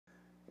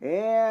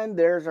And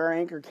there's our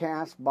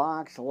Anchorcast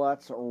box.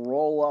 Let's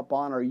roll up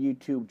on our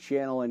YouTube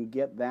channel and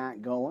get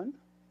that going.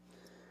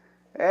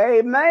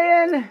 Hey,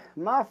 man,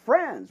 my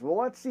friends. Well,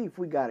 let's see if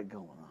we got it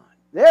going on.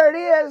 There it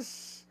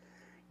is.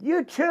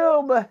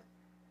 YouTube,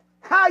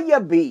 how you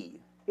be?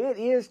 It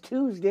is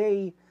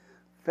Tuesday,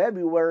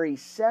 February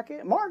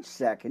 2nd, March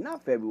 2nd,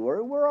 not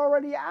February. We're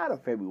already out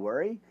of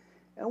February.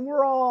 And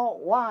we're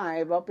all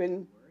live up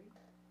in...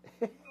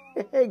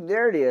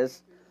 There it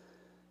is.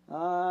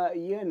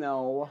 You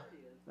know,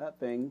 that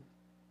thing.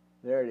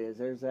 There it is.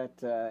 There's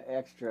that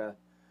extra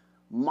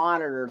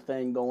monitor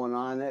thing going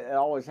on. It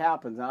always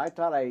happens. And I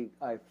thought I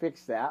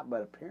fixed that,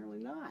 but apparently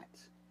not.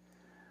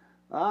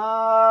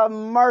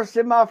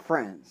 Mercy, my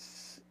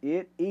friends.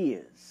 It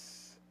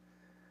is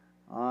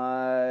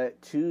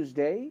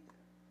Tuesday,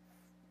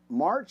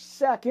 March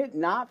 2nd,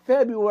 not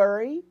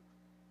February.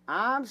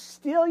 I'm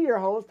still your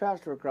host,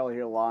 Pastor Crowley,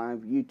 here live,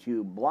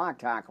 YouTube, Blog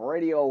Talk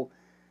Radio,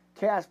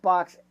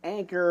 Castbox,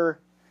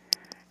 Anchor,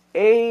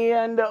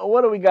 and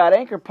what do we got?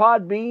 Anchor,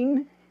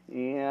 Podbean,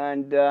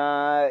 and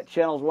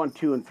channels 1,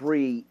 2, and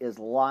 3 is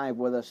live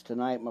with us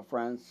tonight, my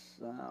friends.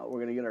 We're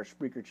going to get our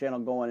Spreaker channel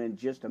going in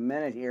just a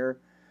minute here.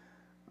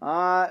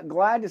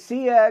 Glad to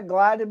see you.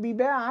 Glad to be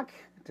back.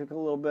 Took a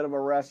little bit of a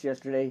rest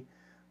yesterday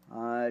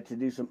to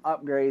do some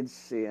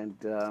upgrades, and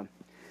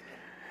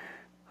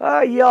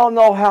y'all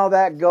know how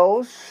that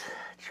goes.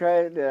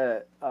 Tried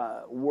to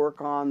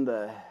work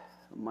on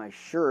my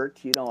shirt.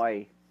 You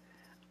know,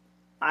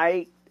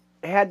 I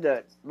had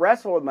to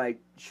wrestle with my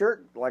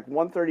shirt like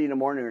 1:30 in the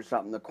morning or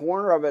something. The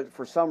corner of it,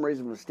 for some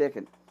reason, was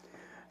sticking.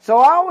 So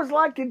I always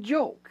like to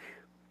joke.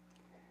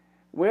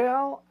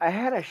 Well, I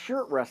had a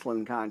shirt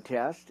wrestling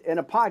contest, and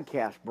a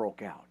podcast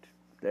broke out.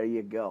 There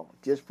you go.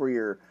 Just for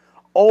your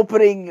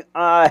opening,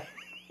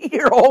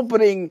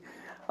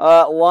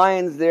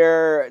 lines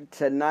there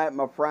tonight,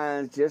 my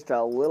friends. Just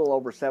a little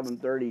over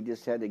 7:30.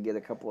 Just had to get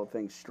a couple of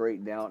things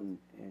straightened out and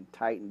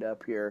tightened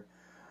up here.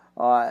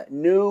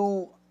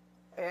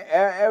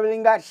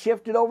 Everything got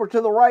shifted over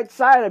to the right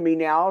side of me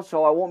now,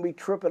 so I won't be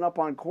tripping up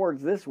on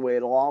cords this way.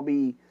 It'll all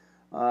be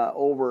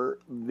over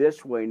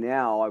this way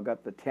now. I've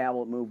got the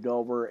tablet moved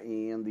over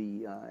and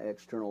the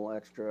external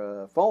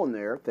extra phone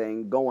there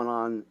thing going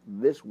on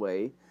this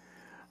way.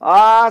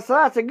 So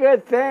that's a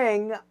good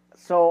thing.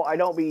 So I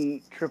don't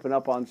be tripping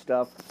up on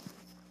stuff.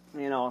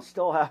 You know,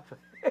 still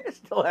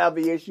have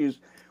the issues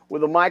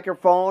with the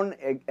microphone.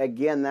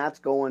 Again, that's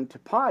going to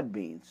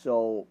Podbean.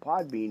 So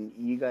Podbean,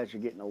 you guys are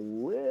getting a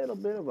little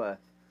bit of a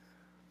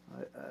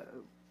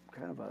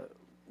kind of a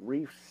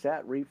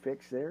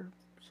refix there,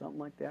 something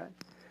like that.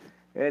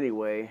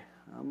 Anyway,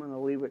 I'm going to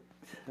leave it.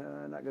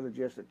 Not going to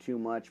adjust it too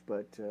much,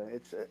 but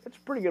it's a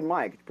pretty good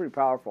mic. It's pretty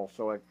powerful,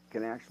 so I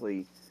can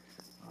actually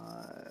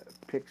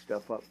pick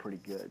stuff up pretty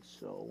good,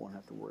 so won't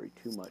have to worry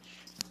too much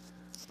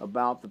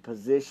about the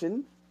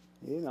position.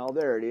 You know,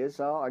 there it is.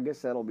 I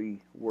guess that'll be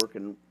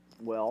working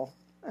well.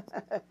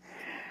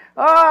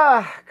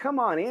 Come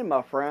on in,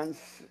 my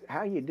friends.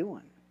 How you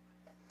doing?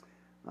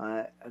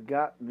 I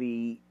got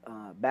the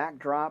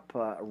backdrop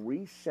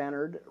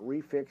recentered,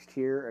 refixed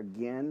here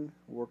again.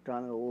 Worked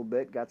on it a little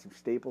bit. Got some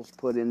staples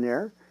put in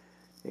there,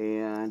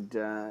 and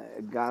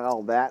got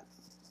all that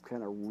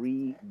kind of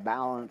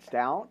rebalanced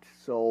out.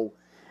 So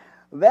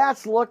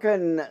that's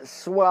looking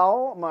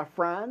swell, my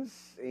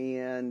friends.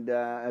 And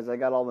as I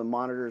got all the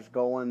monitors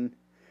going,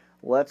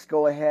 let's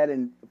go ahead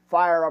and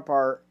fire up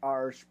our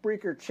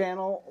Spreaker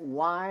channel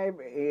live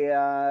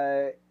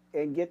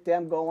and get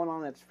them going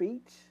on its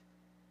feet.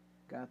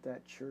 Got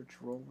that church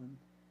rolling.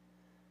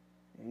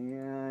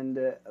 And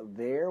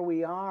there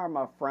we are,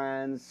 my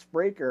friends.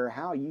 Spreaker,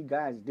 how you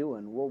guys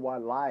doing?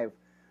 Worldwide Live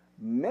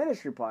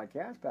Ministry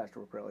Podcast.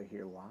 Pastor Crowley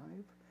here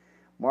live.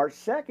 March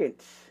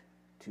 2nd.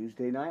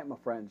 Tuesday night, my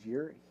friends,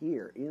 you're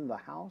here in the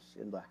house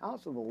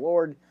of the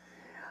Lord.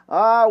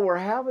 We're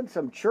having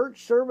some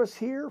church service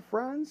here,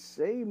 friends.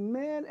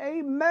 Amen,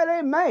 amen,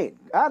 amen.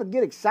 Gotta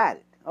get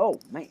excited. Oh,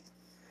 man.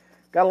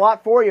 Got a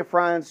lot for you,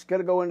 friends. Got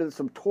to go into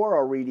some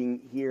Torah reading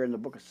here in the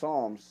book of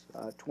Psalms,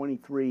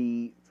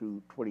 23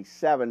 through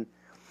 27.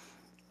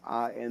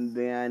 And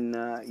then,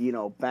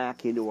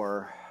 back into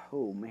our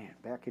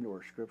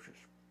scriptures.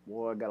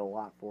 Boy, I got a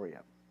lot for you.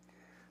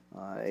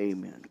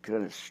 Amen.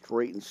 Kind of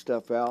straighten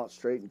stuff out,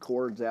 straighten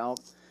cords out.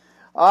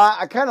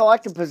 I kind of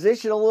like to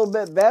position a little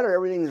bit better.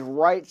 Everything's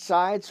right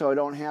side, so I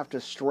don't have to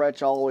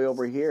stretch all the way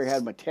over here. I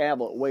had my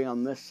tablet way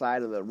on this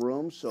side of the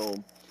room, so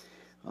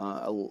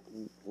a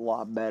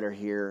lot better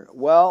here.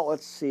 Well,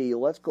 let's see.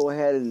 Let's go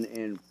ahead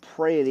and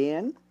pray it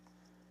in,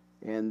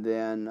 and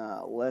then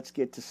let's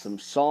get to some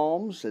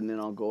Psalms, and then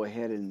I'll go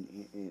ahead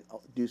and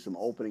do some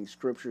opening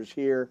scriptures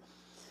here.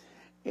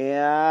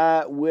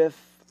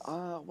 With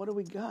what do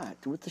we got?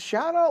 With the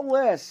shout-out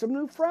list, some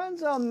new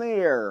friends on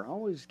there.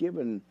 Always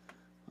giving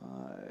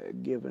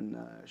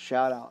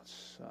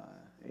shout-outs.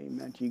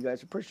 Amen to you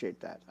guys. Appreciate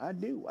that. I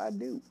do.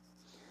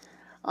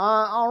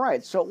 All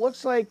right, so it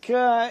looks like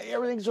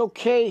everything's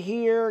okay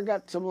here.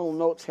 Got some little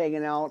notes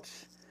hanging out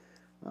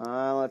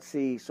Let's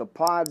see. So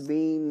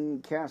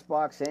Podbean,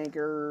 Castbox,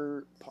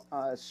 Anchor,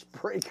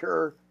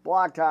 Spreaker,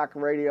 Blog Talk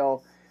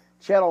Radio.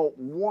 Channel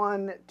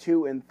 1,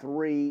 2, and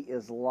 3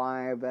 is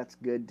live. That's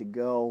good to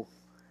go.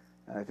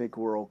 I think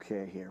we're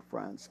okay here,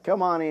 friends.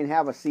 Come on in,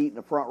 have a seat in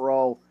the front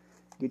row.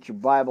 Get your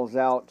Bibles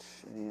out,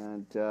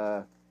 and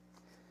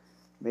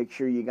make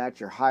sure you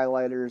got your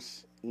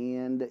highlighters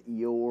and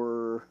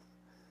your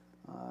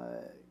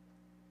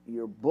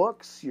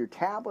books, your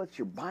tablets,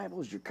 your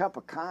Bibles, your cup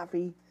of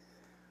coffee.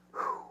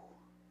 Whew.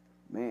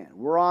 Man,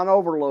 we're on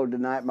overload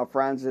tonight, my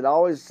friends. It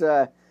always,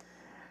 I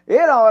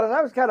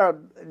was kind of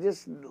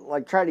just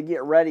like trying to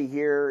get ready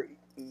here,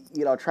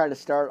 trying to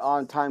start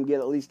on time, get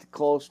at least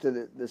close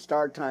to the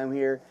start time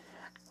here.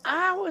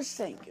 I was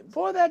thinking,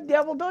 boy, that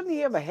devil, doesn't he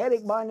have a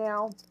headache by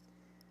now?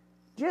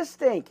 Just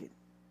thinking.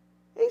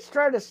 He's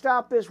trying to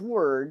stop this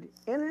word,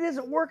 and it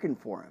isn't working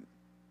for him.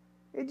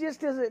 It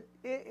just isn't,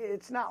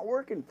 it's not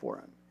working for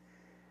him.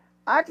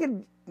 I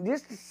could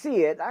just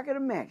see it, I could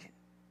imagine.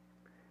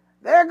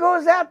 There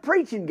goes that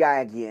preaching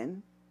guy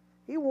again.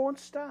 He won't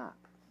stop.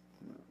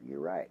 You're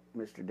right,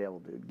 Mr. Devil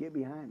Dude. Get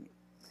behind me.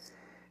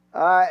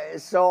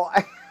 So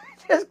I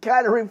just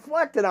kind of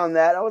reflected on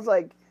that. I was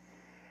like,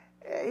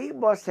 he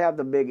must have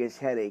the biggest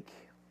headache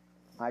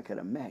I could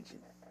imagine.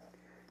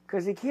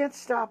 Because he can't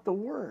stop the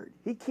word.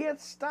 He can't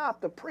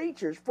stop the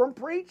preachers from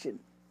preaching.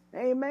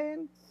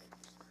 Amen?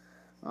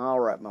 All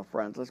right, my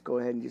friends. Let's go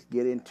ahead and just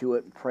get into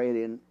it and pray it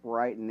in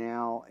right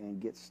now and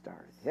get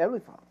started. Heavenly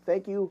Father,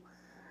 thank you.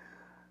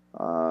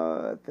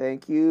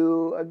 Thank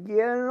you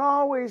again and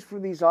always for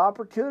these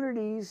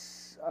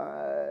opportunities.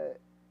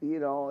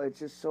 It's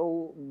just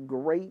so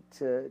great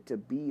to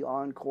be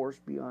on course,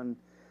 be on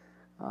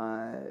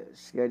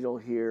schedule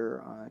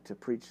here to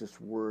preach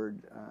this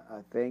word.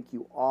 Thank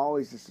you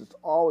always. This is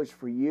always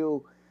for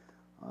you.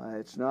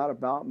 It's not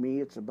about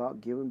me. It's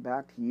about giving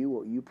back to you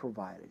what you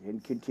provided,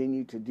 and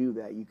continue to do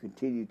that. You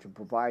continue to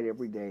provide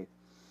every day.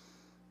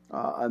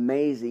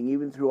 Amazing,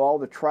 even through all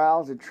the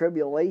trials and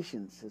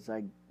tribulations. As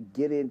I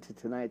get into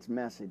tonight's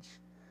message,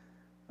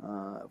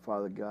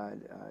 Father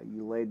God,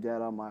 you laid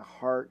that on my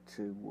heart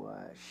to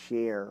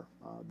share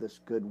this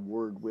good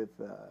word with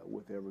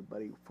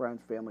everybody,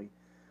 friends, family,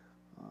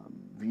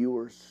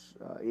 viewers,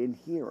 and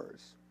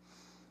hearers.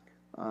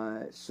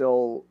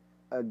 So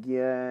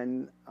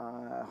again,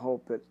 I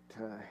hope it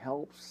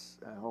helps.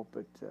 I hope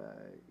it,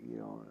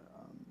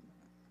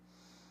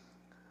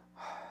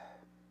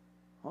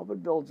 hope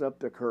it builds up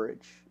their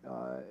courage,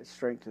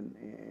 strength,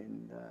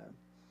 and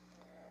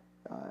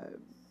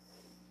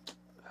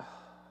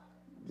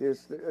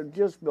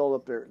just build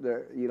up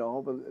their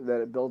hope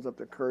that it builds up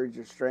their courage,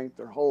 their strength,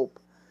 their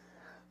hope,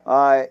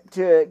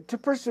 to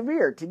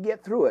persevere, to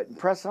get through it and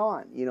press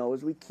on.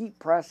 As we keep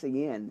pressing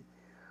in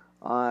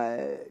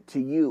to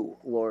you,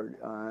 Lord,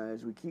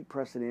 as we keep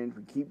pressing in,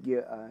 we keep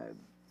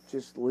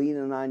just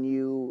leaning on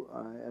you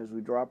as we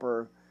drop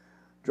our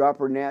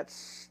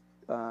nets.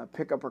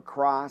 Pick up our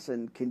cross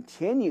and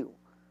continue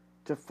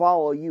to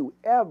follow you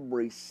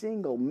every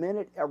single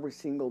minute, every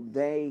single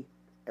day,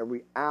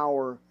 every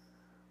hour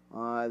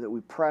that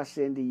we press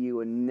into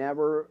you, and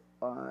never,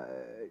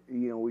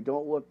 we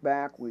don't look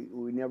back.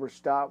 We never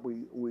stop.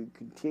 We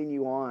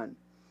continue on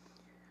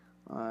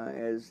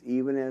as the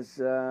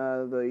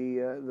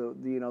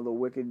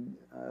wicked,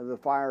 the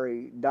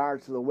fiery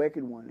darts of the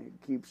wicked one. It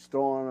keeps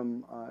throwing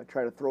them,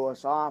 try to throw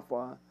us off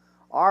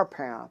our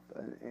path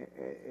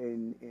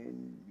and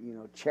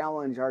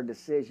challenge our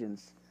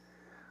decisions.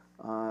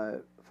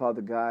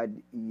 Father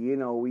God,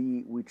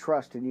 we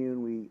trust in you,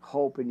 and we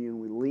hope in you,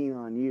 and we lean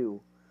on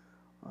you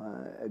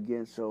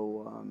again.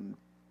 So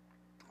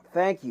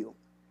thank you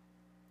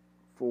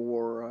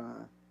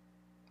for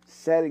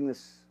setting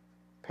this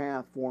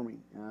path for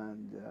me,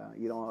 and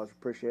I always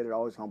appreciate it,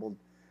 always humbled,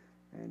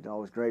 and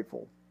always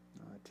grateful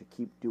to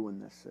keep doing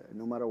this,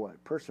 no matter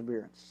what.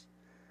 Perseverance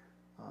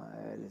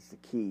is the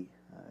key.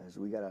 As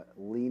we got to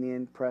lean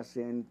in, press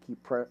in,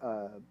 keep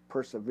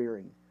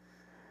persevering.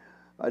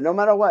 No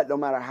matter what, no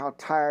matter how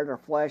tired our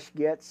flesh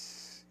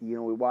gets, we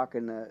walk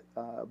in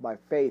by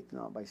faith,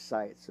 not by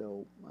sight.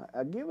 So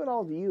I give it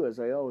all to you, as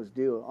I always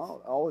do.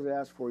 I'll always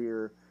ask for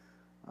your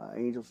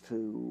angels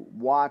to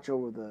watch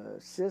over the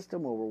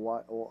system,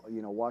 watch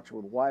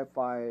over the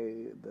Wi-Fi,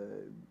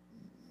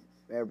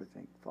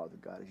 everything, Father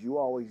God, as you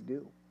always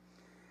do.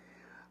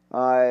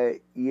 And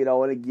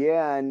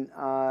again,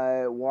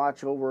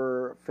 watch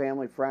over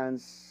family,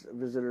 friends,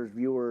 visitors,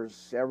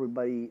 viewers,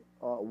 everybody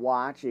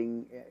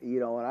watching,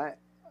 and I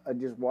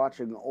just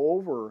watching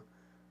over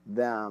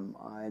them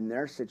in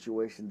their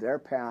situation, their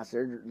past,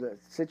 the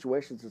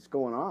situations that's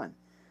going on.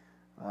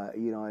 I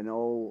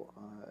know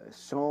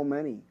so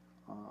many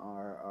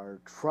are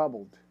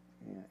troubled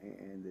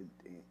and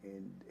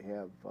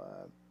have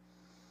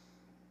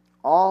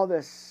all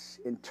this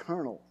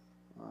internal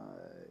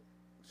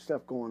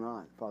stuff going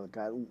on. Father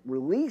God,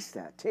 release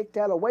that. Take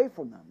that away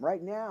from them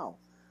right now.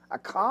 I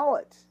call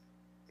it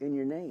in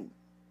your name.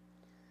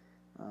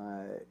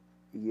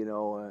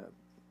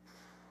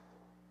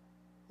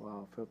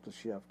 Wow, felt the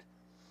shift.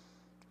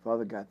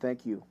 Father God,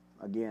 thank you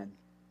again.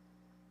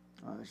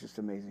 It's just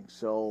amazing.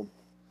 So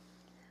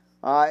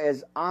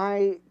as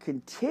I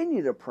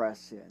continue to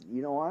press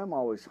in, I'm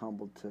always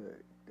humbled to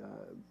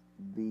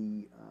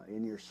be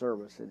in your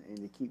service and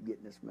to keep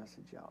getting this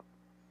message out.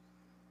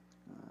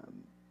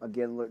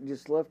 Again,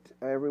 just lift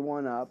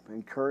everyone up,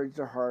 encourage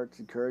their hearts,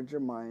 encourage their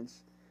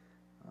minds,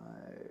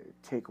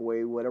 take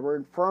away whatever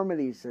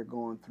infirmities they're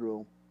going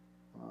through.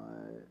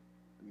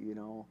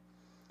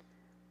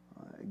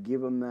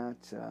 Give them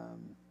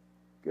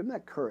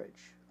that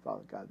courage,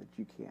 Father God, that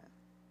you can.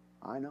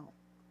 I know.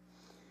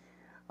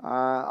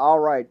 All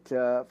right,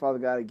 Father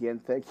God, again,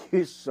 thank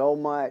you so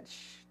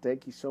much.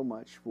 Thank you so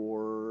much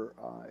for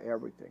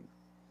everything.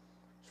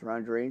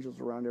 Surround your angels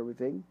around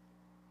everything,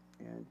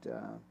 and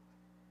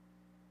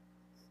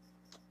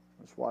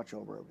let's watch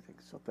over everything.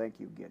 So thank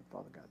you again,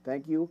 Father God.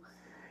 Thank you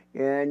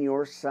in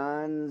your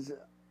Son's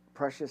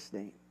precious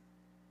name.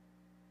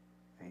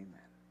 Amen.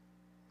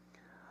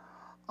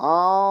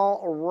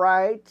 All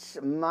right,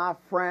 my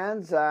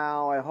friends,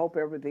 I hope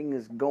everything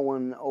is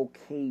going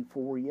okay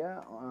for you.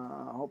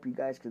 I hope you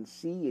guys can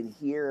see and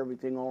hear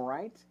everything all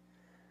right.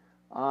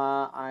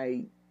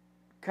 I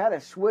kind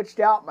of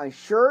switched out my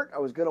shirt. I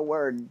was going to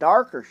wear a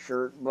darker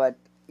shirt, but,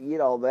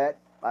 that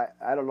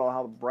I don't know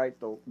how bright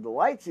the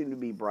lights seem to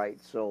be bright,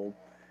 so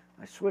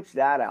I switched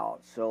that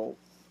out. So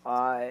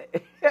I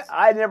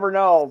never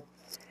know.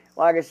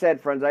 Like I said,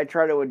 friends, I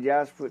try to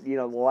adjust, put, the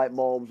light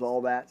bulbs,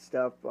 all that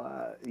stuff,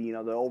 the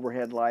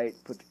overhead light,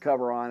 put the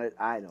cover on it.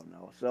 I don't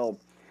know. So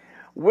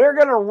we're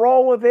going to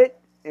roll with it,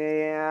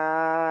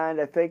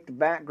 and I think the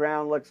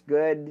background looks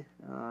good.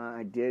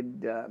 I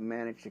did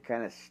manage to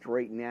kind of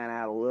straighten that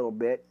out a little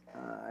bit.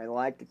 I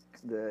like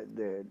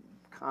the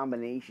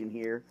combination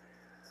here.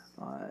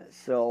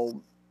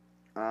 So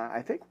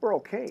I think we're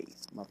okay,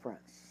 my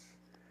friends.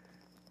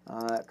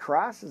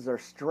 Crosses are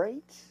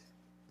straight.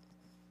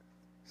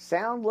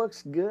 Sound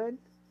looks good.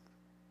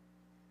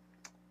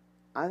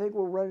 I think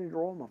we're ready to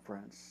roll, my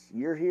friends.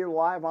 You're here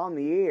live on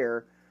the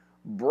air,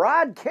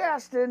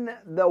 broadcasting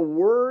the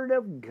Word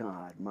of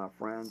God, my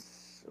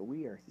friends.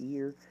 We are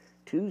here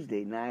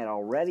Tuesday night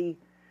already,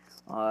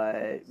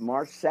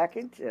 March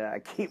 2nd. I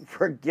keep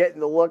forgetting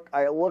to look.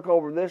 I look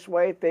over this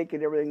way,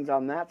 thinking everything's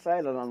on that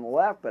side and on the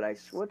left, but I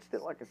switched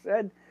it, like I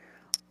said,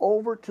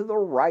 over to the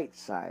right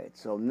side.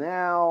 So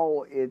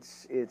now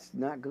it's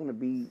not going to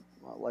be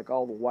like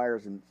all the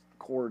wires and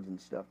cords and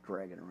stuff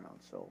dragging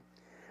around. So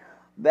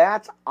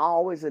that's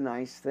always a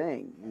nice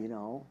thing,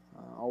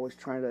 always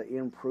trying to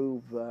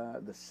improve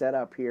the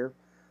setup here,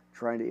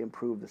 trying to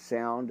improve the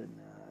sound and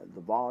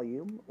the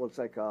volume. Looks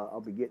like I'll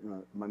be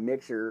getting my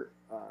mixer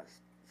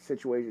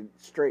situation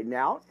straightened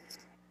out.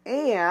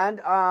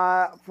 And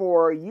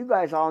for you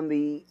guys on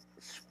the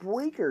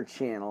Spreaker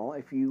channel,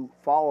 if you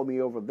follow me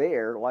over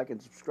there, like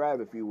and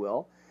subscribe if you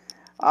will,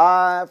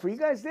 for you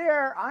guys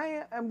there,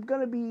 I am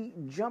going to be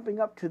jumping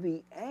up to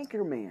the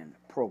Anchorman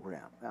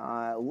program.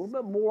 A little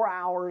bit more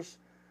hours,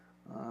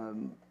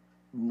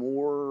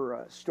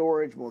 more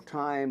storage, more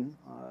time,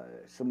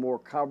 some more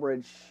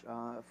coverage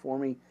for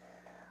me.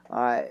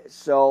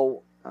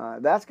 So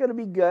that's going to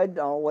be good.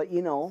 I'll let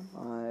you know.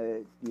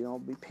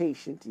 Be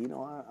patient.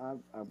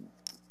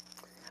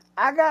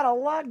 I got a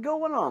lot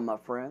going on, my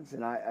friends,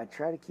 and I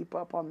try to keep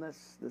up on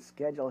this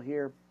schedule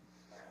here.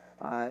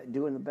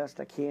 Doing the best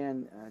I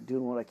can,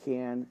 doing what I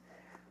can.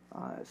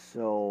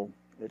 So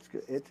it's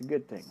good. It's a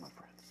good thing, my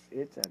friends.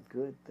 It's a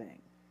good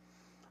thing.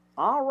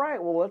 All right,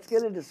 well, let's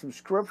get into some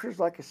scriptures.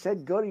 Like I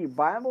said, go to your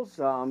Bibles.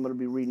 I'm going to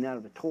be reading out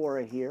of the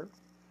Torah here.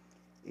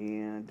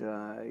 And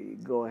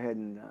go ahead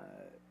and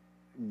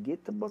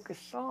get the book of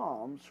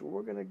Psalms. So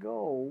we're going to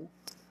go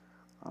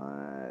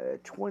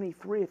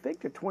 23, I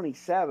think, to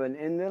 27,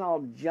 and then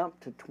I'll jump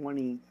to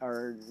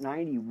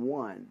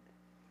 91.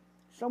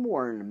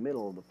 Somewhere in the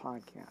middle of the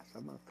podcast.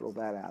 I'm going to throw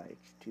that out at you,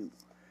 too.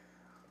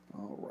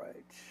 All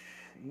right.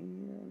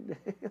 And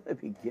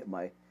let me get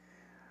my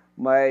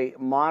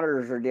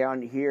monitors are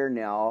down here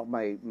now,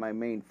 my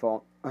main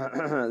phone,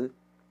 that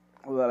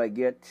I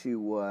get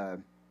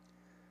to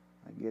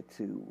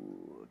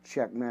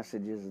check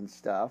messages and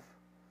stuff.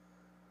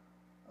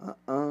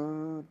 I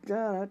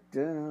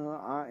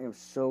am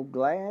so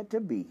glad to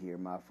be here,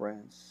 my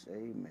friends.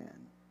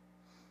 Amen.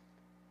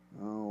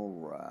 All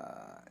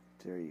right.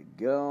 There you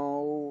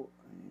go.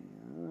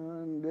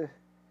 And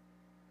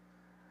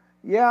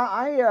yeah,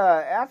 I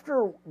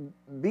after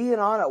being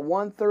on at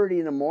 1:30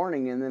 in the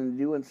morning and then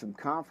doing some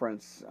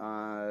conference,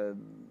 and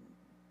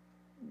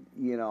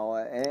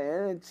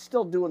it's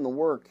still doing the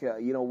work.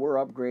 We're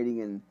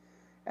upgrading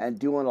and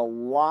doing a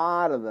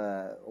lot of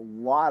the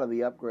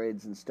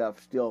upgrades and stuff.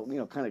 Still,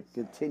 kind of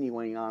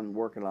continuing on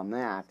working on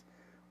that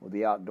with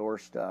the outdoor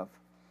stuff.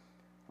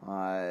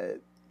 Boy,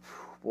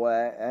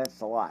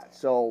 that's a lot.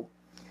 So.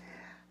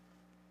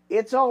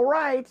 It's all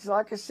right.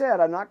 Like I said,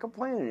 I'm not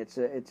complaining. It's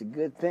a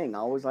good thing. I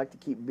always like to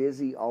keep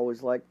busy.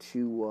 Always like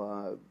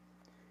to,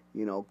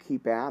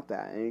 keep at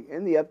that.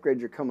 And the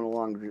upgrades are coming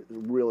along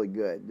really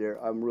good.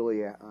 I'm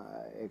really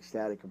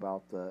ecstatic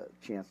about the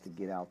chance to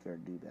get out there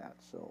and do that.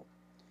 So,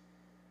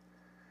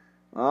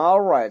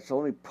 All right, so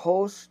let me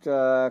post,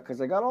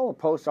 because I got all the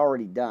posts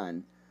already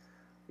done.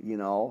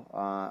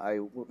 I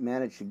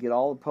managed to get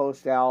all the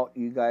posts out.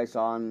 You guys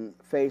on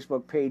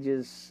Facebook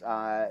pages,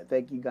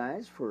 thank you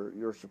guys for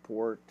your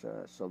support.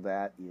 So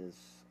that is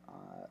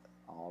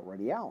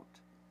already out.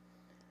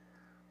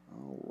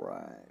 All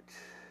right.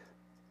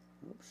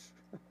 Oops.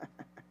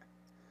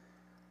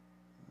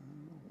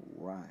 All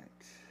right.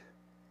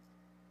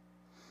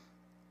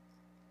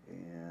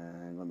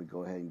 And let me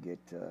go ahead and get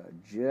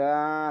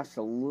just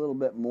a little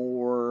bit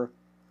more.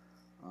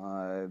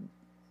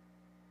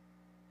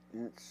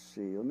 Let's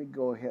see. Let me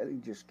go ahead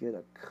and just get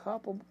a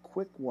couple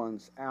quick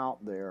ones out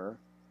there.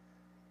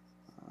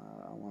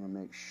 I want to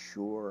make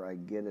sure I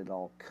get it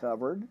all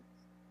covered.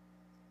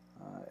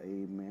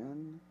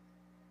 Amen.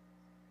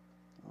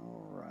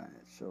 All right.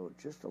 So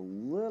just a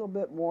little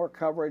bit more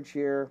coverage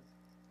here.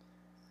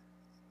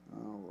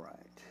 All right.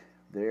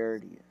 There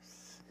it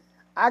is.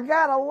 I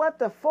got to let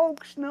the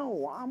folks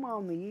know I'm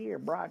on the air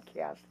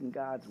broadcasting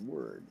God's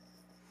Word.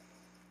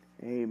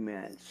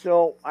 Amen.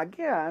 So I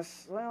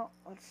guess, well,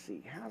 let's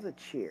see. How's the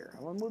chair?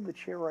 I'm going to move the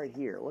chair right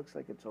here. It looks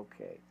like it's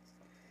okay.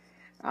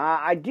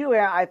 I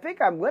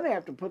think I'm going to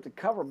have to put the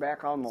cover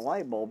back on the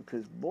light bulb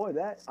because, boy,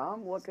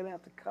 I'm looking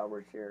at the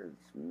cover here.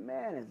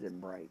 Man, is it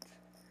bright.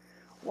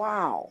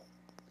 Wow.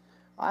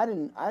 I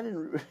didn't I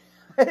didn't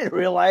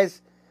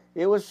realize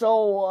it was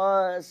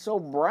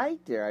so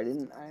bright there. I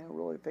didn't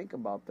really think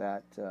about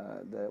that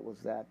that it was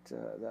that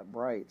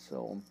bright.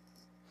 So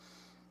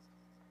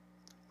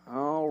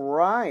all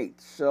right.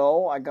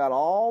 So I got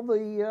all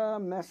the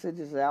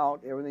messages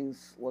out. Everything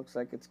looks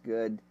like it's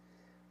good.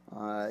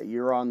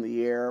 You're on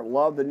the air.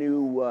 Love the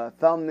new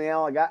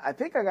thumbnail. I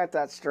think I got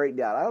that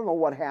straightened out. I don't know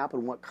what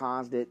happened, what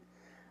caused it,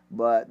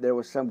 but there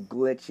was some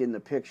glitch in the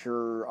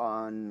picture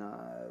on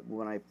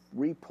when I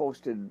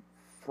reposted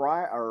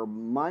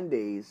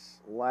Mondays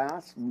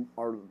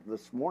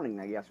this morning,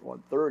 I guess,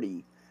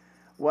 1:30.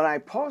 When I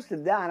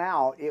posted that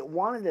out, it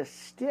wanted to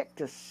stick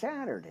to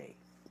Saturday.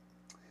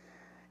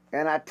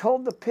 And I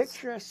told the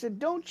picture, I said,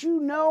 don't you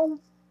know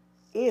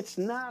it's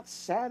not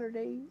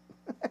Saturday?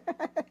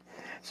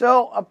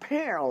 So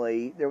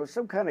apparently there was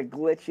some kind of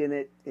glitch in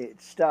it.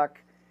 It stuck.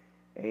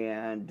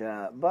 And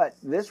but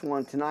this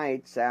one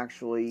tonight's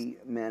actually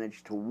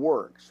managed to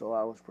work. So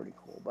that was pretty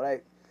cool. But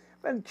I've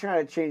been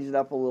trying to change it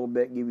up a little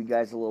bit, give you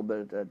guys a little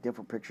bit of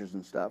different pictures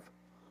and stuff.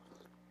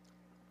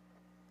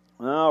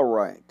 All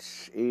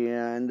right.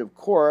 And, of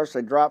course,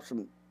 I dropped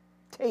some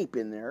tape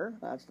in there.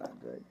 That's not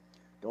good.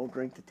 Don't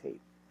drink the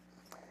tape.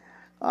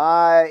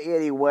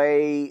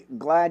 Anyway,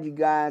 glad you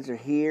guys are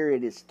here.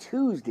 It is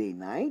Tuesday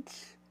night.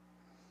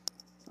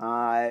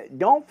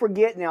 Don't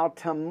forget now,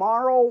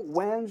 tomorrow,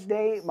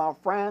 Wednesday, my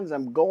friends,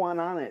 I'm going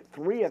on at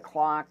 3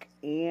 o'clock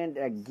and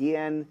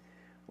again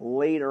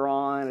later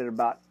on at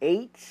about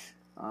 8,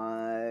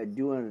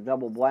 doing a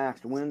double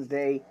blast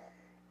Wednesday,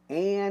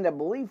 and I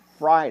believe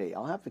Friday.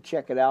 I'll have to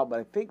check it out, but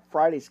I think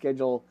Friday's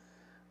schedule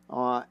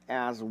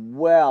as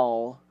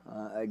well,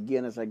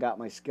 again, as I got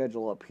my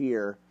schedule up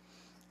here.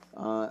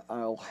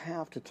 I'll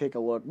have to take a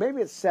look.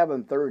 Maybe it's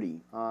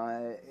 7:30.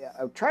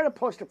 I'll try to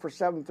post it for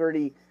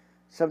 7:30.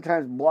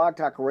 Sometimes Blog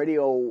Talk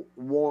Radio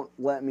won't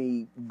let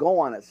me go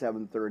on at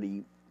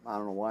 7:30. I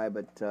don't know why,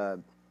 but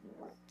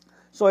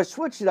so I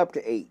switched it up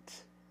to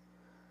 8.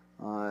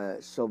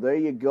 So there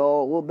you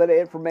go. A little bit of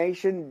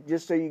information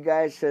just so you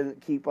guys can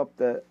keep up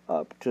to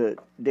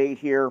date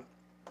here.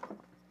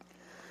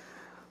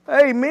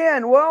 Hey,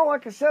 man. Well,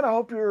 like I said, I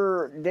hope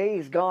your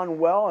day's gone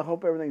well. I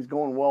hope everything's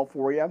going well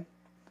for you.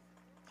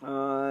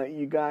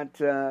 You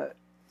got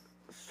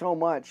so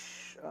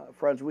much,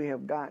 friends. We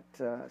have got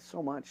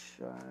so much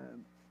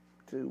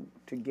to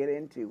get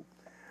into.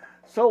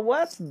 So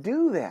let's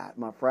do that,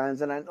 my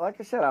friends. And like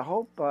I said, I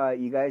hope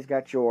you guys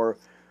got your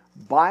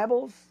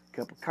Bibles,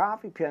 cup of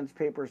coffee, pens,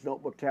 papers,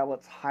 notebook,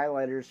 tablets,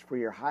 highlighters for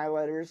your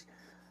highlighters,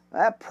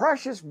 that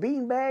precious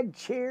beanbag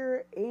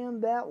chair,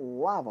 and that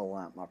lava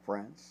lamp, my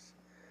friends.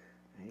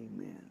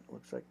 Amen.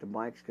 Looks like the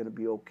mic's going to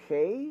be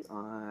okay.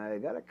 I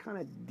got to kind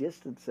of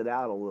distance it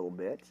out a little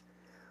bit.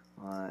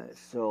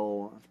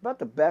 So it's about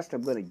the best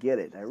I'm going to get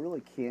it. I really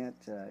can't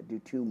do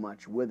too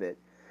much with it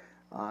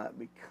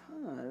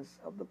because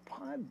of the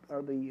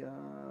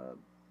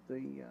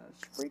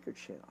Spreaker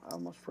channel. I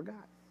almost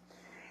forgot.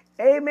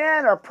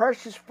 Amen, our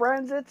precious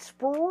friends at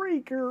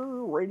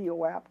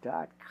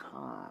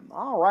SpreakerRadioApp.com.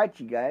 All right,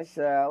 you guys,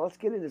 let's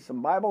get into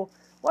some Bible.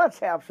 Let's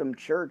have some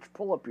church.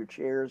 Pull up your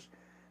chairs,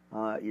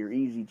 your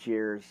easy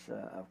chairs,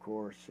 of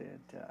course,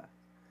 and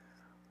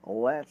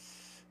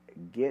let's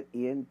get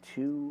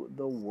into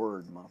the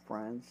Word, my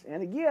friends.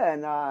 And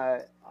again,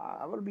 I'm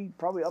going to be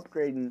probably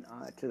upgrading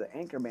to the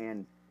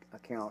Anchorman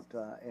account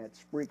at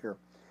Spreaker.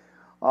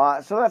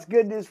 So that's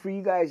good news for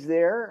you guys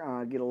there.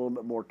 Get a little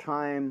bit more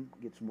time,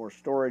 get some more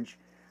storage,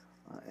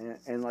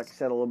 and like I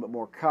said, a little bit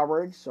more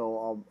coverage.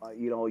 So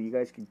you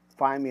guys can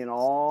find me in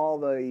all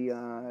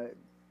the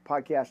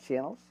podcast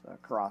channels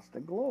across the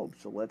globe.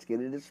 So let's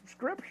get into some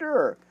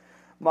scripture,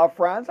 my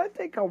friends. I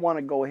think I want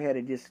to go ahead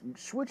and just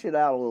switch it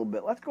out a little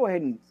bit. Let's go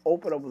ahead and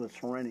open up with a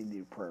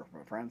serenity prayer,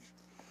 my friends.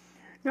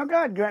 Now,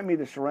 God grant me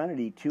the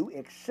serenity to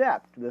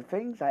accept the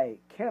things I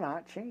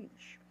cannot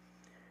change,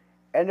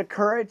 and the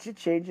courage to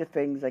change the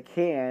things I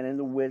can, and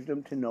the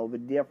wisdom to know the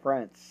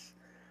difference.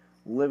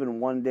 Living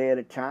one day at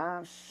a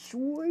time.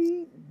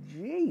 Sweet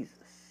Jesus.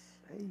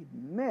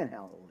 Amen.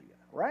 Hallelujah.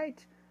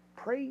 Right?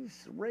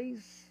 Praise,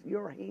 raise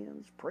your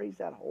hands. Praise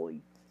that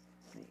holy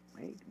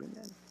name.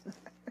 Amen.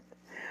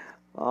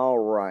 All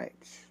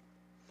right.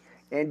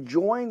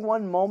 Enjoying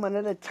one moment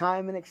at a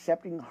time and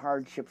accepting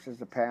hardships as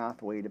the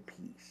pathway to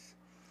peace.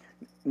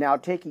 Now,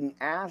 taking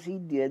as he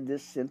did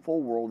this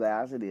sinful world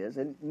as it is,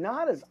 and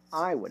not as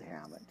I would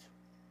have it,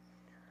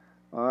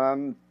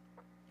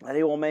 that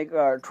he will make,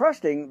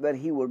 trusting that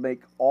he would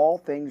make all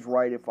things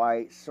right if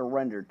I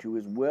surrender to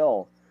his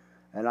will,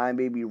 and I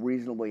may be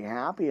reasonably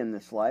happy in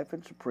this life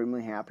and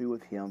supremely happy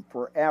with him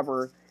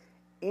forever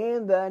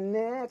in the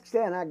next.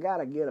 And I got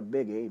to get a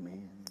big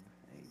amen.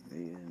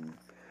 Amen.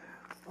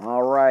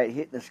 All right,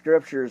 hitting the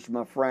scriptures,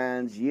 my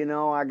friends. You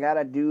know I got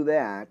to do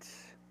that.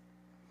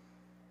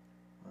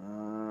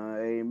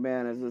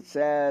 Amen. As it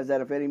says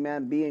that if any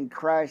man be in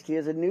Christ, he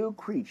is a new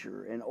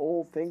creature, and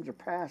old things are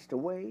passed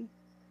away.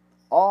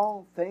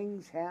 All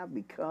things have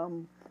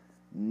become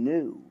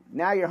new.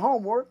 Now your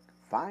homework,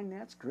 find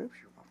that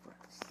scripture, my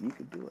friends. You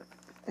can do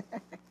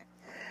it.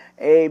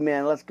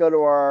 Amen. Let's go to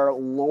our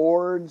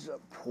Lord's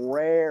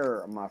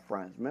Prayer, my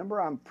friends. Remember,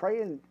 I'm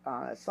praying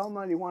Psalm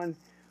 91,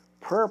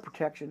 prayer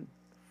protection,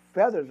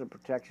 feathers of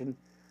protection.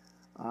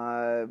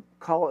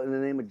 Call it in the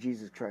name of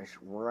Jesus Christ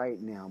right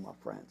now, my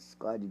friends.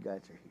 Glad you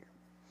guys are here.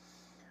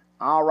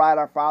 All right,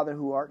 our Father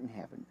who art in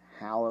heaven,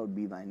 hallowed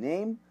be thy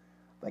name.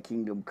 Thy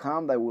kingdom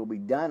come, thy will be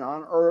done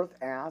on earth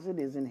as it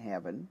is in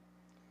heaven.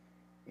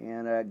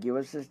 And give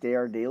us this day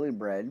our daily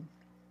bread.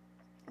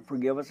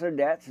 Forgive us our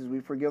debts as we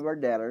forgive our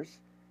debtors.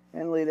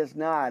 And lead us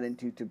not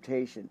into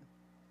temptation.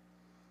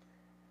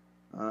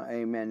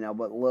 Amen. Now,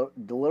 but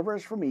deliver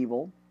us from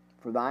evil.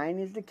 For thine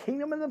is the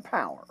kingdom and the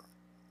power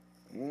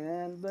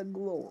and the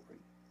glory.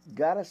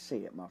 Gotta say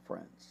it, my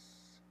friends.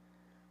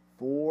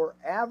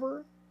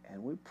 Forever.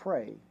 And we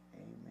pray,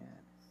 amen.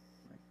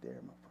 Right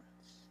there, my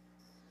friends.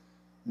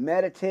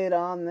 Meditate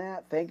on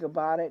that, think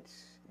about it,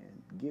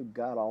 and give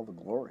God all the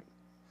glory.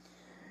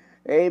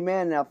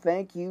 Amen. Now,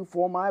 thank you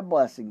for my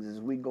blessings as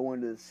we go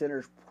into the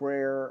Sinner's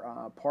Prayer,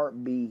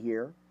 Part B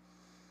here.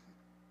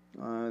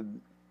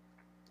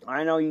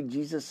 I know you,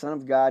 Jesus, Son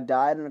of God,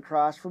 died on the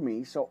cross for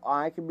me, so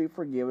I can be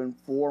forgiven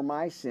for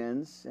my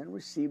sins and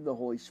receive the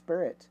Holy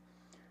Spirit.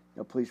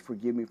 Now, please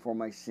forgive me for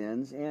my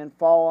sins and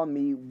fall on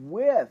me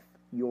with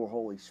your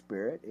Holy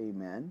Spirit.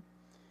 Amen.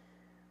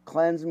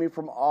 Cleanse me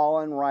from all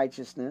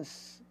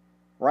unrighteousness.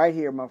 Right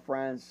here, my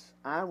friends,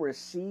 I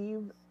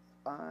receive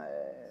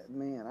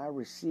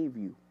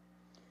you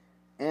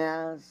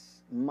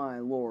as my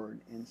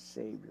Lord and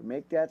Savior.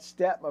 Make that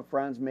step, my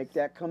friends. Make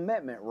that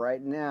commitment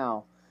right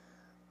now.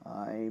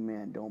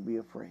 Amen. Don't be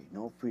afraid.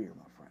 No fear,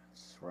 my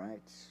friends.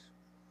 Right?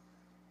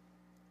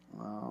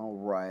 All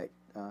right.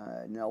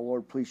 Now,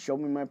 Lord, please show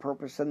me my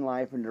purpose in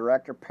life and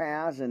direct our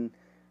paths and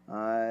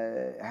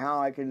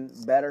how I can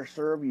better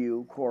serve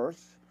you, of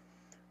course.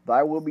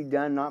 Thy will be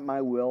done, not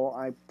my will.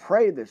 I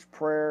pray this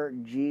prayer,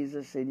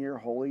 Jesus, in your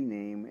holy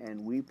name,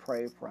 and we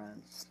pray,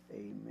 friends.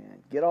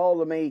 Amen. Get a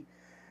hold of me.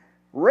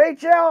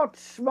 Reach out,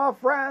 my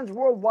friends.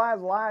 Worldwide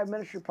Live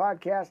Ministry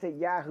Podcast at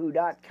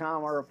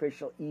yahoo.com, our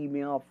official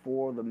email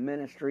for the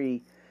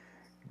ministry.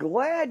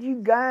 Glad you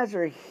guys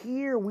are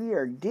here. We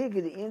are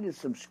digging into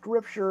some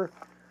scripture.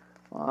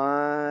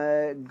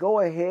 Go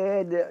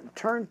ahead,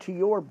 turn to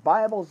your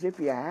Bibles if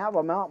you have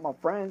them out, my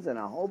friends, and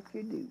I hope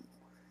you do.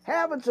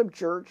 Having some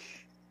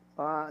church.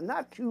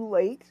 Not too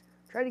late.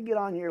 Try to get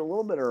on here a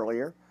little bit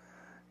earlier.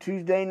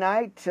 Tuesday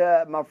night,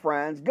 my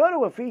friends. Go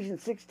to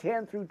Ephesians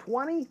 6:10 through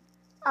 20.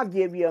 I'll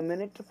give you a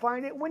minute to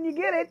find it. When you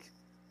get it,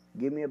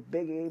 give me a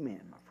big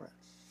amen, my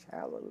friends.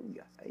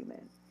 Hallelujah.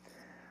 Amen.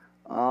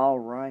 All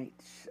right.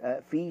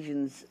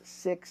 Ephesians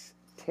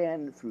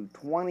 6:10 through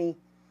 20.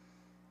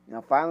 Now,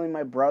 finally,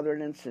 my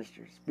brethren and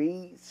sisters,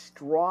 be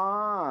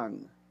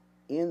strong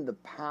in the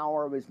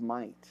power of his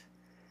might,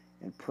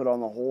 and put on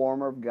the whole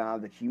armor of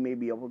God, that you may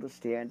be able to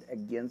stand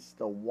against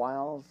the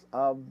wiles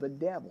of the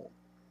devil.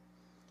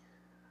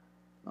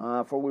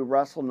 For we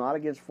wrestle not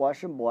against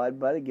flesh and blood,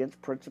 but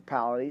against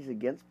principalities,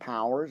 against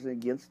powers, and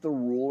against the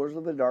rulers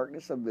of the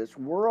darkness of this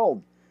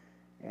world,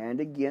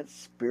 and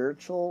against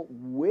spiritual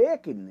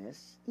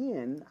wickedness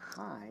in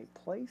high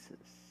places.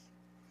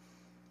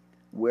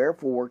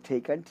 Wherefore,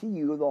 take unto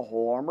you the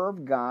whole armor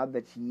of God,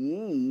 that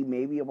ye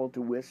may be able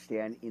to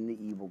withstand in the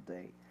evil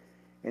day.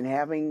 And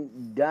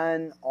having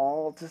done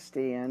all to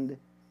stand,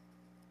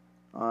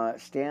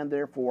 stand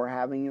therefore,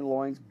 having your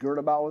loins girt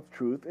about with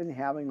truth, and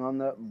having on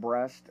the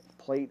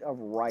breastplate of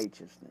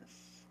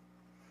righteousness,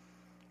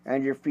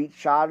 and your feet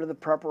shod with the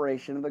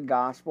preparation of the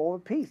gospel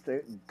of peace,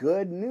 the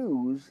good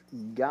news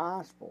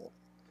gospel.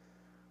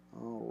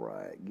 All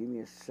right, give me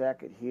a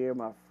second here,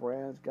 my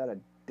friends. Got to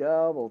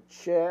double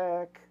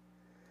check.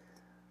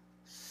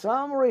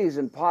 Some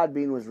reason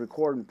Podbean was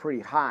recording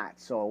pretty hot,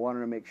 so I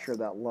wanted to make sure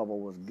that level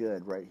was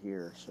good right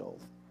here. So,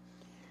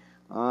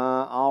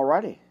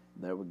 Alrighty,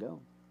 there we go.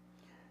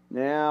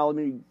 Now, let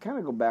me kind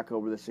of go back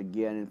over this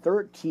again. In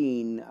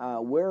 13,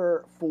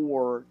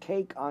 wherefore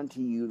take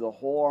unto you the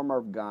whole armor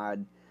of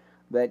God,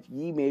 that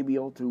ye may be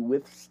able to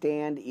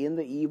withstand in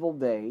the evil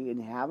day,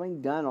 and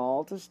having done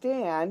all to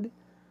stand,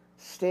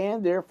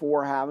 stand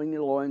therefore, having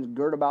your loins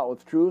girt about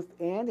with truth,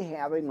 and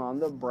having on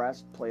the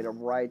breastplate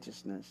of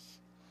righteousness,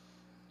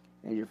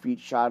 and your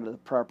feet shod with the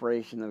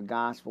preparation of the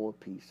gospel of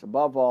peace.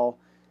 Above all,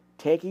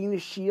 taking the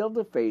shield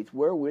of faith,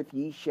 wherewith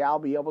ye shall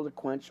be able to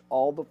quench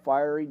all the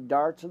fiery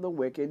darts of the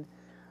wicked.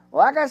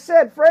 Like I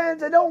said,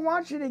 friends, I don't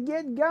want you to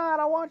get God.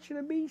 I want you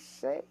to be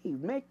saved.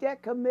 Make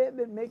that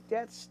commitment. Make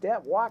that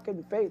step. Walk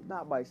in faith,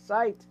 not by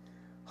sight.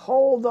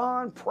 Hold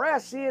on.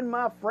 Press in,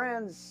 my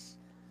friends.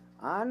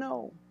 I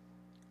know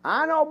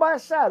by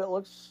sight it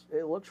looks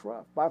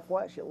rough. By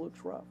flesh it looks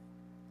rough.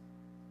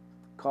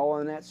 Call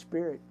on that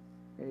Spirit.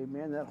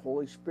 Amen. That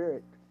Holy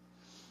Spirit.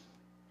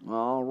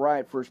 All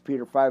right, 1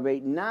 Peter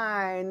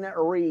 5:8-9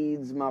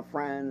 reads, my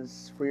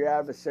friends, for your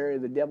adversary,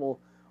 the devil,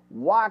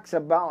 walks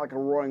about like a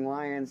roaring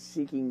lion,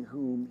 seeking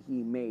whom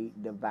he may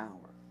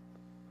devour.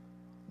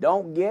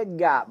 Don't get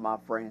got, my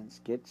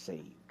friends. Get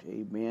saved.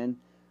 Amen.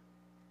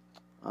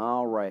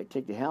 All right,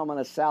 take the helmet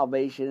of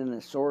salvation and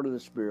the sword of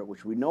the Spirit,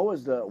 which we know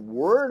is the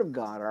Word of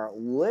God, our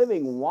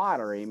living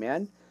water.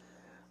 Amen.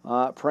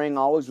 Praying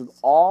always with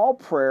all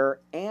prayer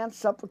and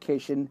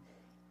supplication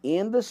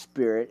in the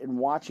Spirit, and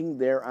watching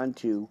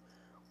thereunto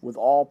with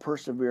all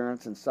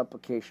perseverance and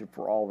supplication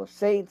for all the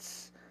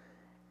saints.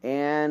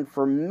 And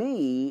for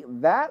me,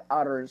 that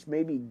utterance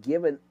may be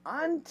given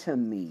unto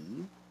me,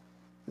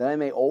 that I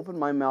may open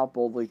my mouth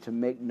boldly to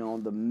make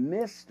known the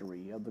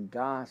mystery of the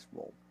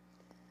gospel.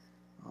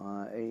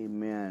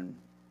 Amen.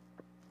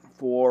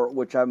 For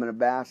which I'm an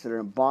ambassador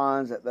in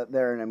bonds, that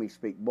therein I may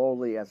speak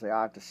boldly as I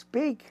ought to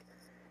speak.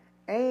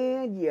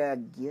 And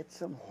you get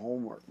some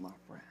homework, my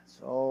friends.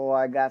 Oh,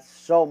 I got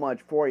so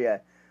much for you.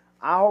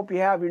 I hope you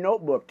have your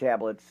notebook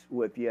tablets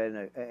with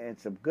you and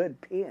some good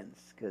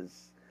pens,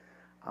 because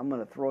I'm going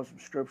to throw some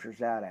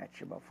scriptures out at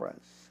you, my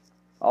friends.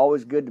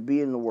 Always good to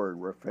be in the Word,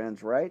 my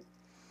friends, right?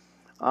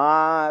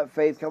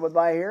 Faith cometh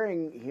by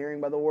hearing, hearing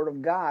by the Word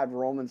of God.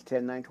 Romans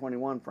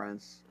 10:9-21,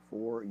 friends,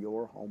 for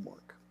your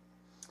homework.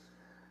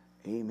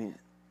 Amen.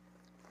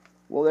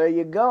 Well, there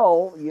you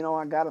go. You know,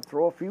 I got to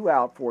throw a few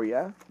out for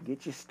you.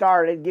 Get you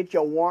started. Get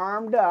you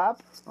warmed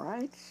up,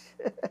 right?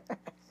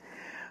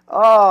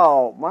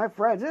 Oh, my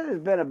friends, it has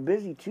been a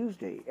busy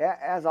Tuesday,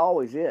 as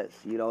always is.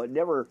 You know, it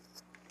never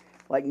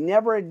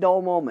a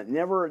dull moment.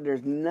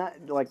 There's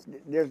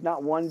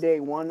not one day,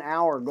 1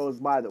 hour goes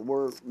by that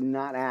we're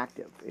not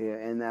active.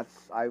 And I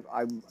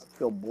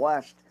feel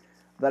blessed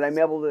that I'm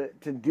able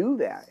to do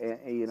that,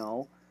 you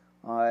know.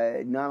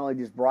 Not only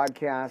just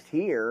broadcast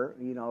here,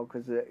 you know,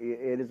 because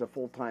it is a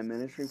full-time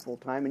ministry,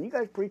 full-time. And you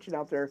guys preaching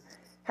out there,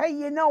 hey,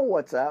 you know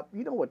what's up.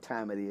 You know what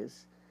time it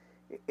is.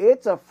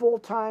 It's a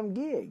full-time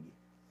gig.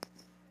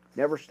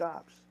 Never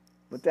stops.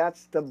 But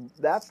that's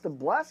the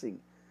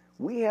blessing.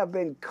 We have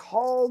been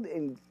called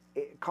into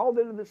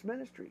this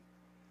ministry,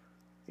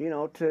 you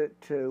know,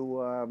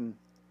 to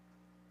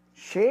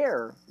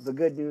share the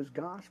good news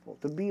gospel,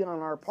 to be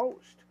on our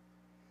post.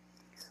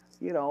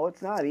 You know,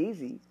 it's not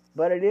easy,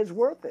 but it is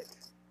worth it.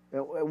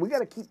 We got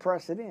to keep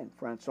pressing in,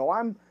 friends. So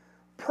I'm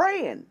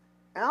praying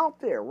out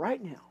there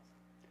right now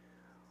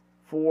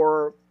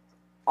for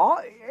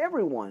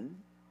everyone,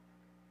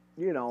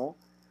 you know,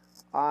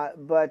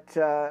 but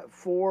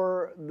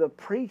for the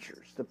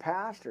preachers, the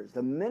pastors,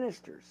 the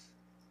ministers,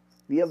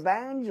 the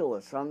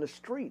evangelists on the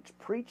streets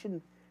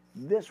preaching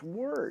this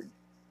word.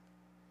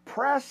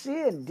 Press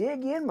in,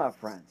 dig in, my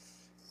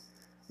friends.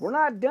 We're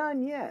not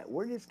done yet.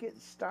 We're just getting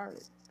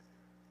started.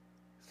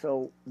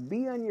 So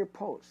be on your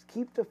post.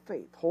 Keep the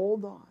faith.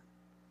 Hold on.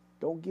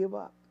 Don't give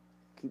up.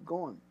 Keep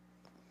going.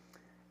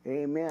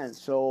 Amen.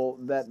 So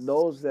that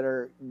those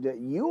that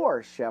you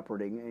are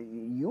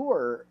shepherding, you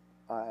are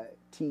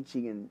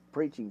teaching and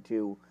preaching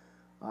to,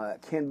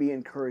 can be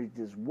encouraged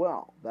as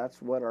well.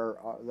 That's what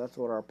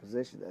our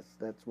position is.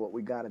 That's what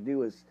we got to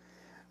do, is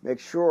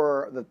make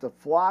sure that the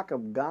flock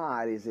of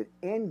God is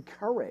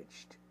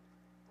encouraged.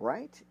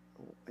 Right?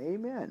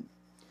 Amen.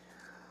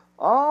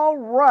 All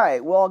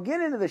right. Well, I'll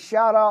get into the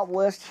shout-out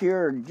list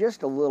here in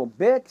just a little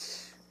bit.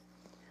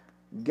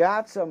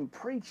 Got some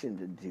preaching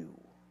to do,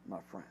 my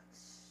friends.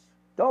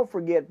 Don't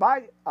forget,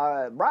 brought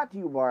to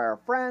you by our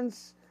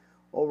friends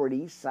over at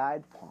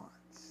Eastside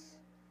Ponds.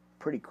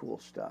 Pretty cool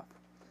stuff.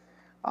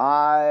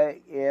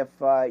 If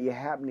you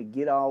happen to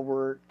get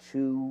over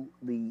to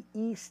the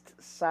east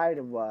side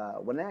of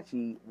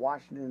Wenatchee,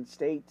 Washington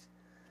State,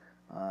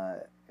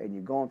 and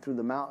you're going through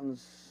the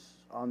mountains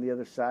on the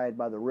other side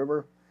by the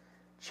river,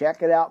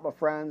 check it out, my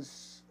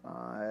friends.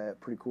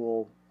 Pretty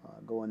cool.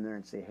 Go in there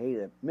and say hey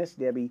to Miss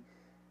Debbie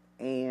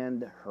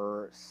and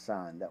her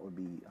son. That would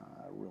be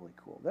really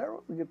cool. They're a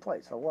really good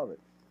place. I love it.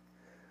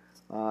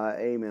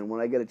 Amen. When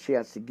I get a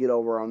chance to get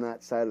over on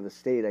that side of the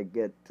state, I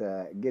get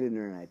in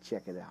there and I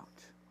check it out.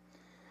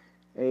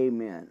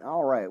 Amen.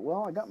 All right.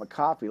 Well, I got my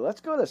coffee.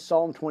 Let's go to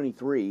Psalm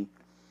 23.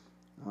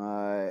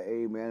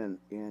 Amen.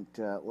 And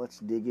let's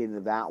dig into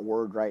that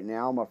word right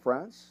now, my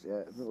friends.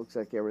 It looks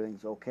like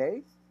everything's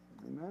okay.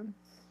 Amen.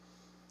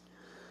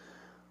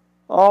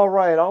 All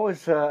right.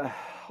 Always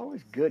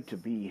good to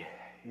be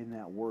in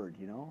that word.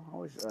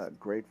 Always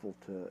grateful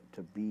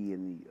to be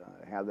in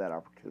the have that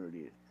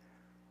opportunity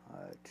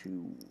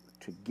to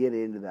get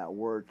into that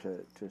word,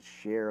 to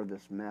share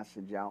this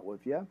message out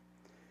with you.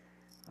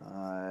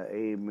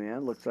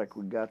 Amen. Looks like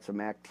we got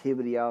some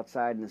activity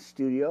outside in the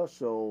studio,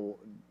 so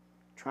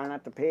try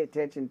not to pay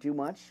attention too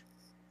much.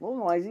 A little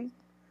noisy,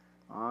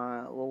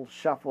 a little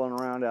shuffling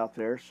around out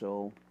there,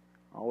 so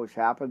always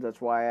happens.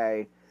 That's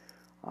why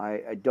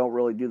I don't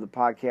really do the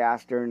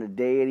podcast during the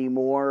day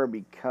anymore,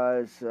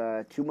 because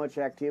too much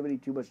activity,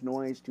 too much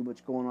noise, too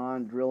much going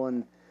on,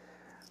 drilling,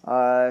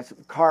 some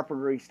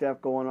carpentry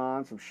stuff going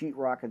on, some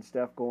sheetrocking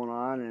stuff going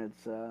on, and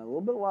it's a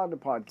little bit loud to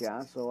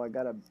podcast, so I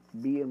got to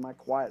be in my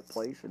quiet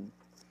place. And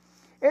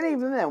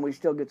even then, we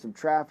still get some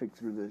traffic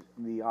through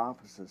the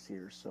offices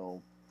here,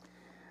 so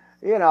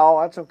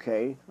that's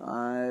okay.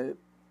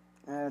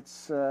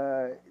 That's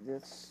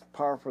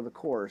par for the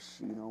course,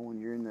 when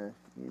you're in the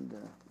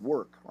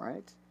work,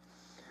 right?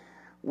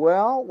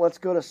 Well, let's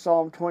go to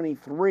Psalm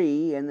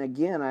 23, and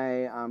again,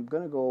 I'm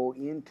going to go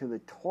into the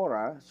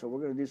Torah, so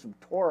we're going to do some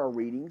Torah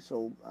reading,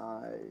 so,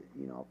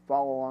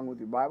 follow along with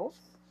your Bibles.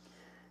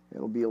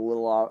 It'll be a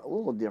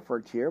little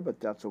different here, but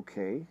that's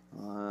okay.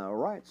 All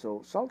right,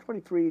 so Psalm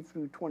 23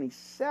 through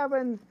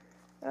 27,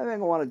 and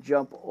then I want to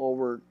jump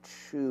over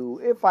to,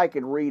 if I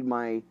could read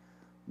my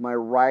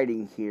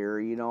writing here.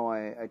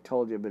 I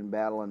told you I've been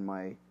battling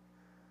my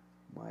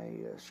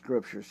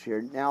scriptures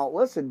here. Now,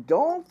 listen,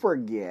 don't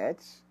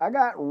forget, I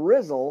got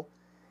Rizzle,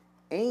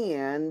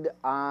 and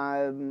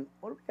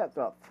what do we got?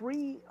 About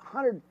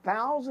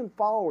 300,000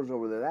 followers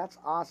over there. That's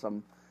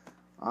awesome.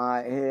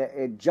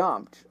 It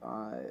jumped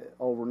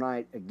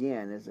overnight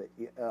again, as it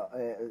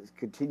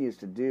continues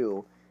to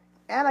do.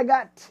 And I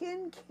got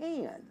Tin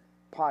Can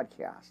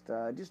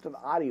podcast, just an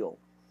audio.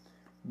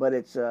 But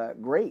it's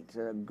great,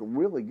 a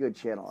really good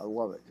channel. I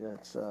love it.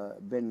 It's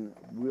been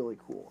really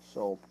cool.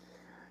 So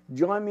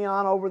join me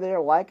on over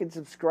there. Like and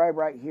subscribe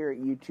right here at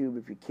YouTube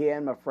if you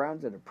can, my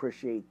friends. I'd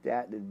appreciate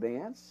that in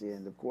advance.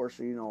 And, of course,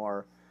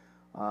 our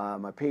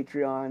my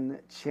Patreon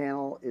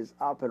channel is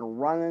up and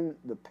running.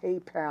 The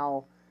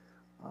PayPal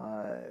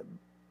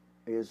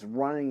is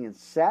running and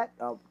set.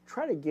 I'll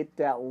try to get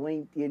that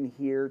linked in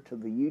here to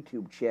the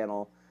YouTube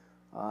channel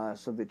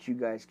so that you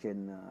guys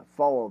can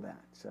follow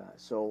that.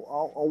 So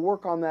I'll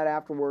work on that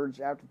afterwards,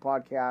 after the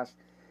podcast.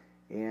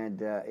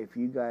 And if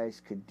you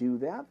guys could do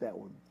that, that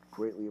would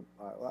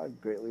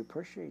I'd greatly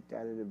appreciate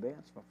that in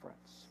advance, my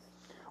friends.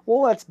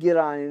 Well, let's get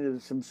on into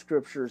some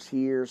scriptures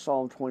here.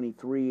 Psalm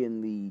 23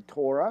 in the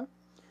Torah.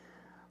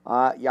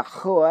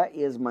 Yahuwah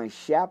is my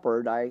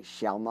shepherd, I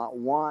shall not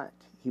want.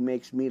 He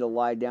makes me to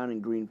lie down in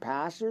green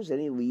pastures,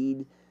 and he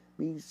lead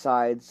me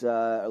beside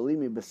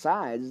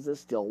the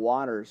still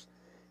waters.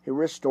 He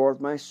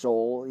restoreth my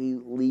soul. He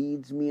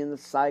leads me in the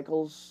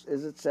cycles,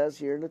 as it says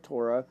here in the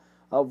Torah,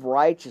 of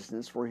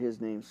righteousness for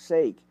his name's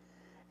sake.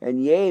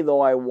 And yea,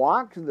 though I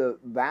walk through the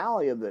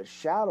valley of the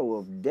shadow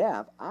of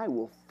death, I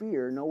will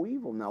fear no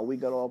evil. Now, we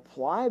got to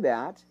apply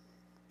that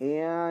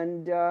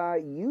and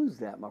use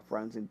that, my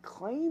friends, and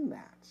claim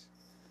that.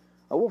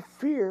 I will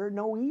fear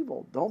no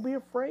evil. Don't be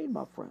afraid,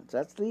 my friends.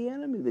 That's the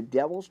enemy. The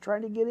devil's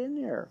trying to get in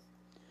there.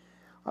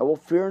 I will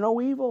fear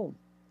no evil.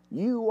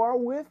 You are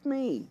with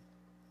me.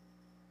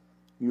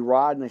 You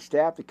rod and a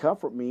staff to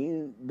comfort me,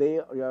 and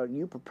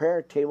you prepare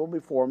a table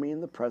before me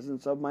in the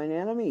presence of mine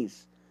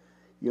enemies.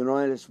 You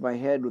anoint my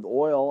head with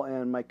oil,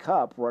 and my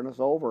cup runneth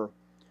over.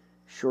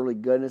 Surely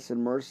goodness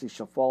and mercy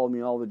shall follow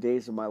me all the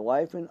days of my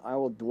life, and I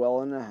will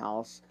dwell in the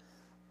house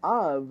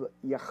of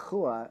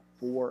Yahuwah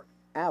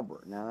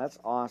forever. Now, that's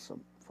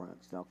awesome,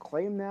 friends. Now,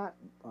 claim that,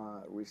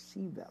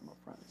 receive that, my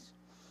friends.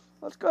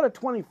 Let's go to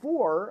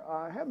 24.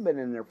 I haven't been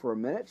in there for a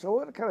minute, so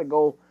we're going to kind of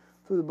go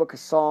through the book of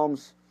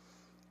Psalms.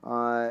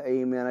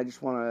 Amen. I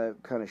just want to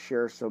kind of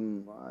share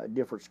some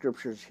different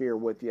scriptures here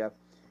with you.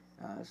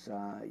 As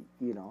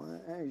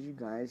you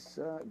guys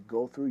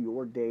go through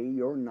your day,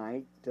 your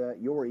night,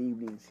 your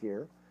evenings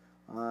here,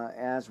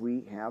 as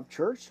we have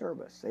church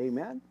service.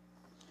 Amen.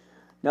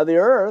 Now the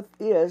earth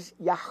is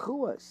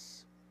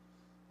Yahuwah's,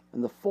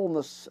 and the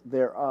fullness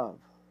thereof,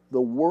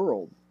 the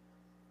world,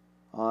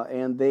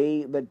 and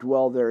they that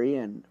dwell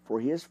therein.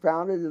 For he has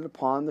founded it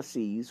upon the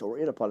seas, or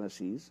it upon the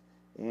seas,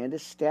 and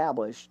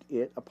established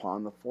it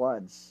upon the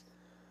floods.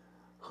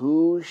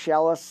 Who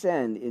shall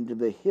ascend into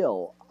the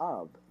hill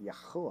of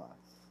Yahuwah?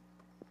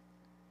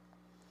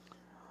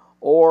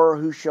 Or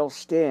who shall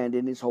stand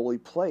in his holy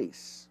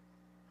place?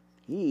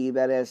 He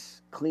that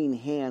has clean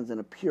hands and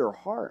a pure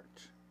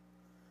heart,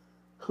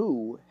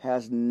 who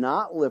has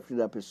not lifted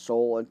up his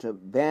soul unto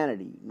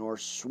vanity, nor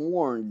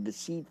sworn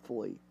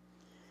deceitfully.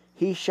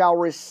 He shall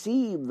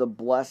receive the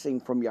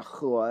blessing from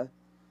Yahuwah,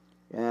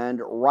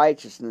 and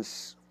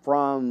righteousness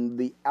from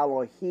the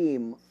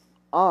Elohim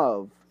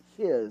of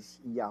his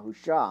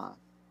Yahushua.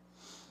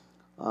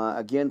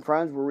 Again,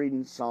 friends, we're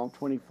reading Psalm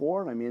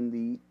 24, and I'm in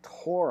the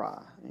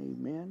Torah.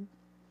 Amen.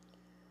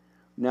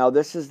 Now,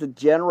 this is the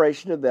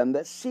generation of them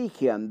that seek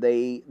him,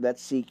 they that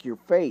seek your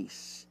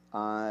face.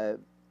 Yaakov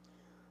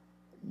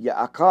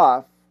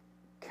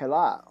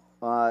Kelah,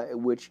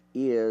 which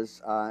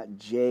is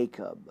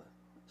Jacob.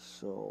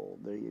 So,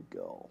 there you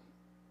go.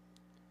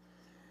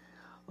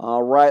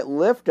 All right,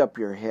 lift up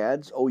your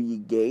heads, O ye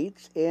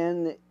gates,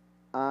 and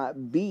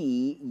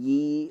be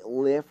ye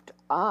lift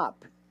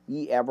up,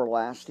 ye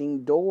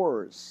everlasting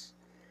doors.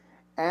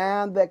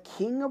 And the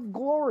King of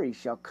glory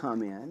shall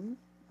come in.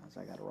 As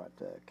I got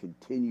to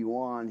continue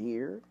on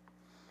here.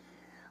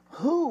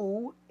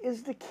 Who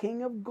is the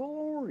King of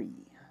glory?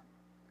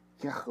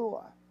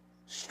 Yahuwah,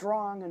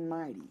 strong and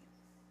mighty.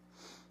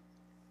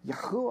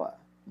 Yahuwah,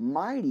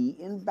 mighty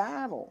in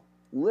battle.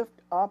 Lift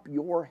up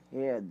your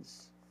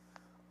heads,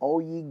 O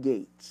ye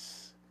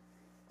gates,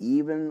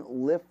 even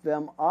lift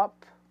them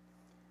up,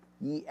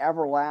 ye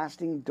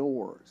everlasting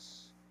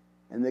doors,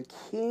 and the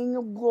King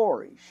of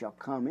glory shall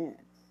come in.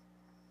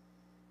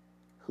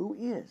 Who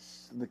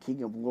is the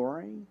King of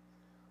glory?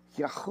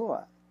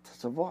 Yahuwah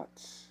Tzavot.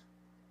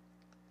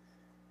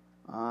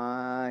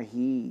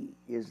 He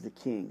is the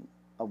King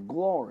of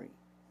glory.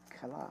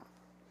 Kelah.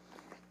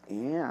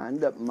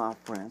 And, my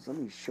friends, let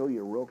me show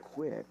you real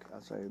quick,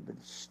 as I've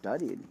been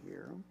studying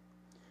here.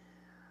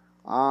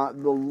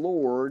 The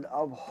Lord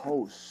of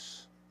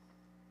hosts,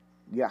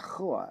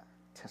 Yahuwah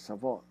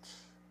Tzavot.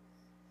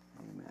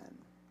 Amen.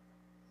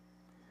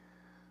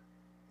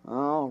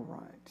 All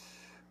right.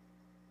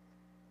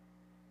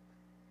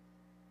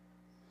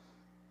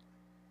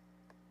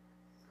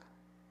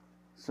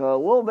 So a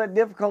little bit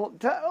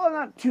difficult, well,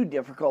 not too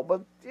difficult,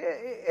 but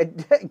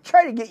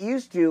try to get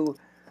used to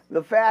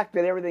the fact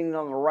that everything's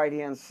on the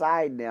right-hand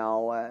side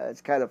now.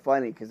 It's kind of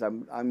funny because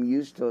I'm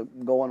used to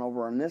going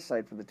over on this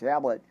side for the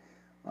tablet,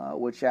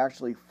 which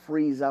actually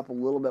frees up a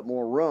little bit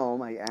more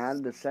room. I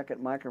added a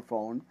second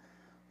microphone,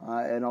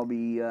 and I'll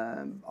be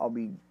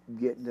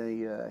getting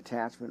the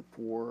attachment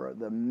for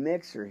the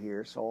mixer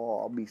here, so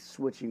I'll be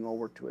switching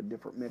over to a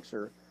different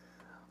mixer.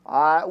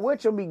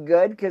 Which will be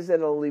good because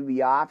it'll leave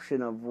the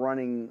option of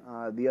running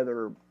the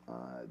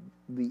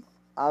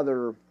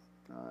other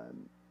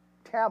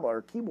tablet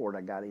or keyboard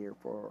I got here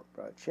for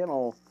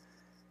channel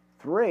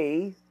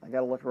 3. I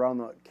got to look around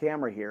the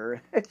camera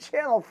here.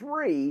 Channel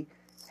 3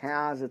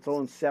 has its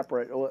own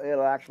separate.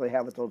 It'll actually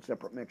have its own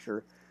separate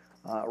mixer.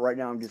 Right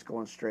now, I'm just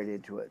going straight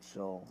into it.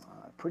 So,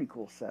 pretty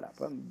cool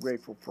setup. I'm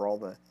grateful for all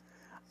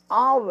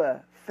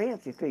the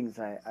fancy things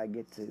I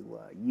get to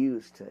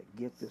use to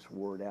get this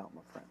word out,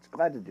 my friends.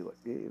 Glad to do it.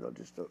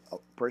 Just to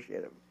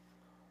appreciate it.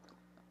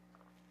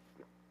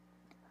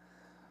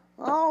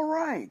 All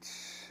right.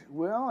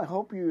 Well, I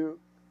hope you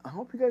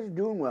guys are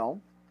doing well.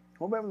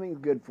 Hope everything's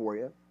good for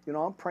you.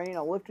 I'm praying.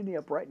 I'm lifting you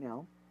up right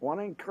now. I want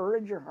to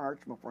encourage your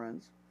hearts, my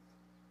friends,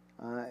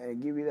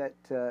 and give you that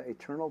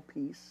eternal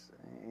peace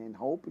and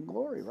hope and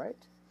glory, right?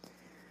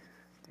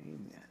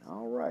 Amen.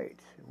 All right.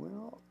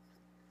 Well,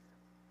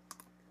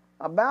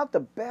 about the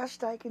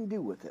best I can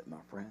do with it,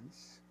 my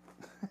friends.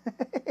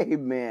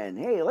 Amen.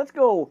 Hey, let's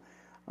go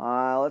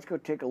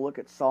take a look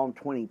at Psalm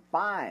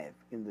 25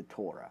 in the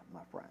Torah,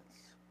 my friends.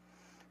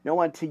 Now,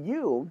 unto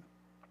you,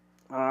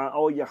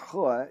 O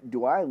Yahuwah,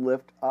 do I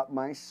lift up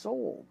my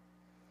soul.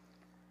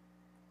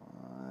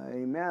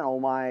 Amen. O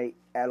my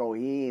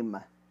Elohim,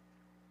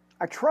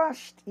 I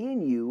trust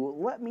in you.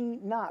 Let me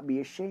not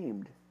be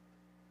ashamed.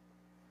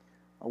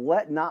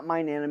 Let not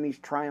mine enemies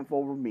triumph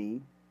over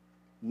me.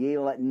 Yea,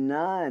 let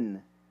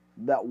none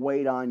that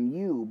wait on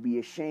you be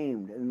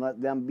ashamed, and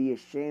let them be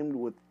ashamed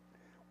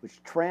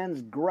which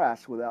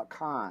transgress without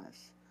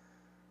cause.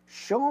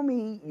 Show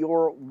me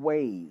your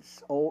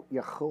ways, O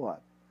Yahuwah.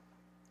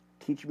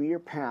 Teach me your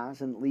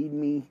paths and lead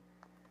me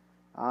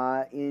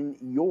in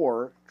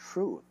your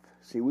truth.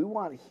 See, we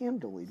want him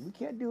to lead. We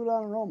can't do it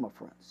on our own, my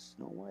friends.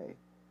 No way.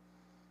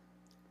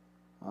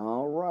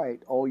 All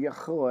right. O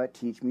Yahuwah,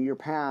 teach me your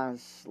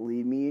paths,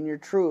 lead me in your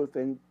truth,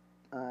 and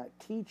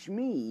teach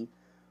me,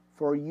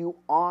 for you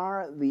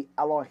are the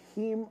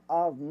Elohim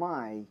of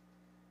my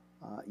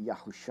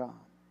Yahusha.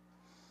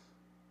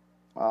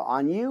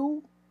 On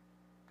you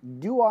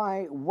do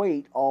I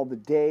wait all the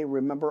day.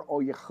 Remember,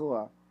 O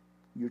Yahuwah,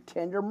 your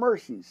tender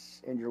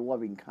mercies and your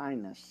loving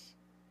kindness,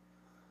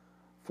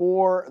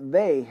 for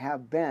they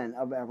have been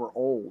of ever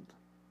old.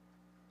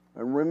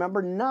 And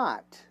remember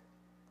not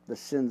the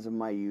sins of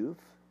my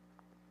youth,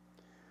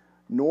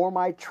 nor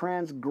my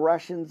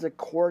transgressions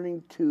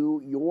according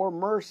to your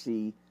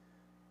mercy.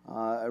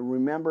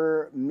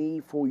 Remember me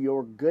for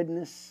your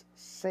goodness'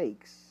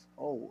 sakes,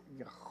 O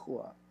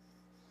Yahuwah.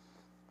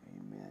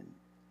 Amen.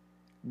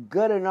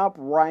 Good and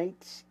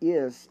upright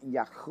is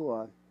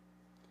Yahuwah.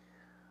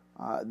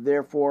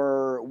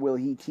 Therefore will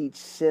he teach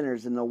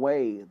sinners in the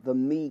way. The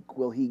meek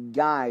will he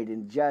guide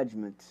in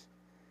judgment.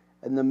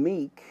 And the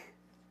meek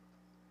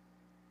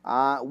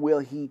will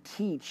he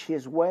teach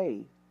his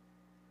way.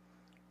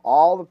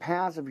 All the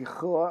paths of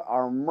Yahuwah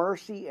are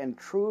mercy and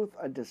truth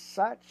unto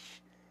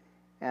such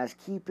as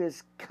keep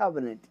his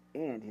covenant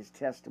and his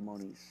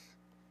testimonies.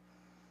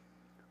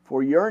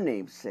 for your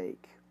name's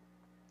sake.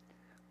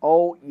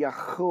 O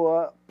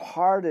Yahuwah,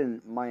 pardon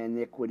my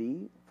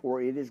iniquity,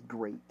 for it is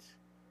great.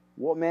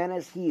 What man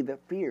is he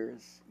that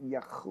fears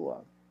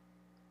Yahuwah?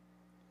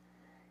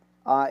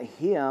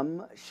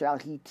 Him shall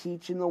he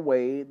teach in the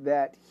way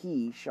that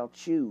he shall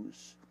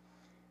choose.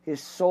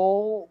 His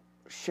soul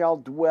shall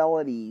dwell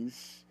at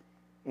ease,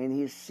 and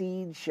his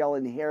seed shall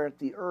inherit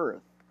the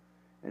earth.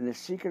 And the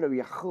secret of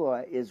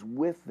Yahuwah is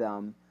with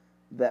them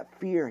that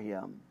fear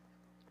him.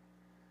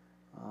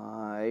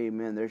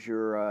 Amen. There's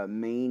your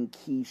main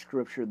key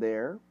scripture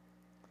there.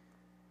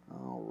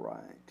 All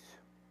right.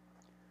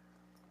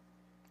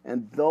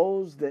 And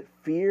those that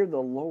fear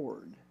the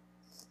Lord.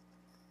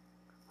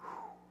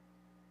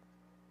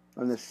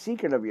 And the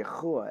secret of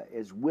Yahuwah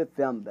is with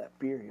them that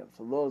fear him.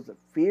 So those that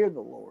fear the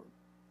Lord.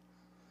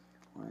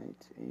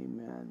 Right.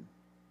 Amen.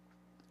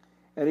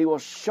 And he will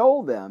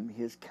show them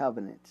his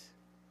covenant.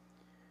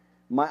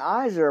 My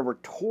eyes are ever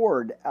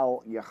toward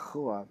El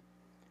Yahuwah,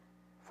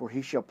 for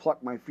he shall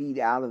pluck my feet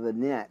out of the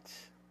net.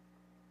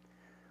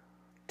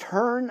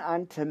 Turn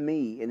unto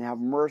me and have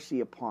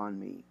mercy upon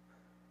me,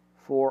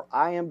 for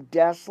I am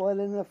desolate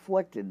and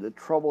afflicted. The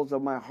troubles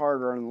of my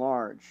heart are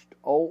enlarged.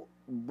 O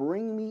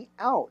bring me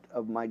out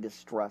of my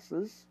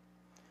distresses.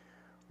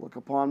 Look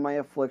upon my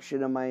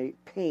affliction and my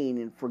pain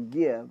and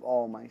forgive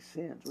all my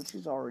sins, which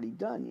he's already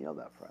done. You know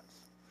that, friends.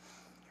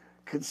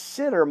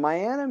 Consider my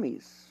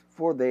enemies,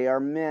 for they are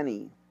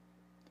many,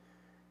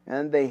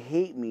 and they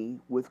hate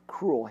me with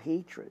cruel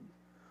hatred.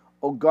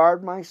 O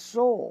guard my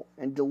soul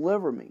and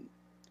deliver me.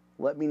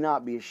 Let me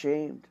not be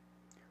ashamed.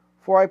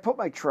 For I put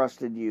my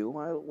trust in you.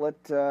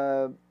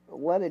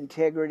 Let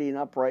integrity and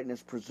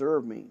uprightness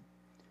preserve me.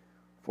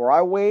 For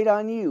I wait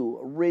on you.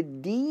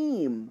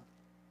 Redeem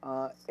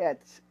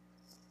et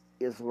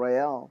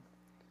Israel.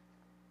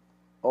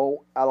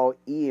 O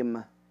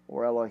Elohim,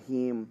 or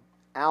Elohim,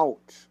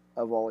 out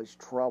of all his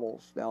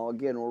troubles. Now,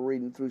 again, we're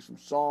reading through some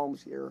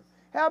Psalms here.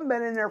 Haven't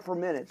been in there for a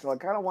minute, so I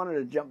kind of wanted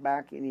to jump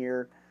back in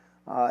here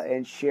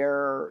and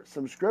share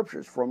some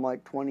scriptures from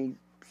like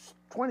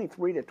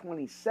 23 to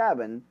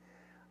 27.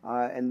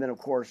 And then, of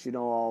course,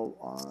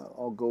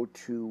 I'll go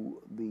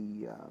to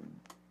the,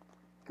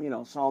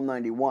 Psalm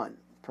 91.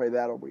 Pray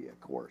that over you,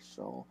 of course.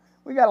 So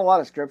we got a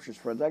lot of scriptures,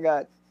 friends. I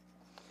got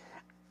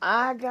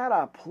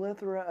a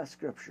plethora of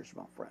scriptures,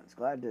 my friends.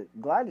 Glad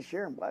to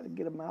share them. Glad to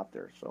get them out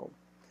there. So,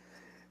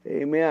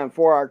 amen.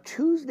 For our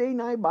Tuesday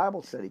night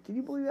Bible study, can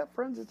you believe that,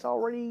 friends? It's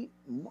already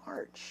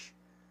March.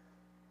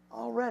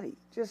 Already,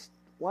 just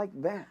like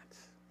that.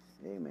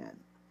 Amen.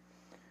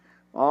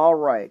 All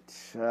right,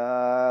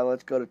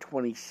 let's go to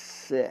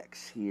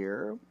 26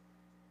 here.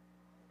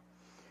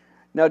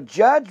 Now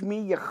judge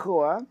me,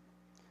 Yahuwah,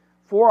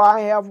 for I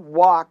have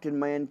walked in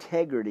my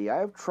integrity. I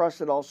have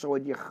trusted also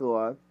in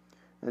Yahuwah,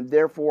 and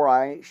therefore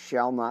I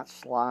shall not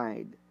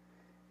slide.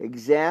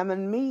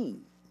 Examine me,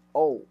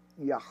 O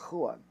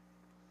Yahuwah.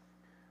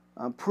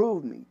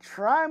 Prove me.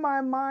 Try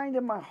my mind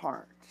and my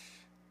heart.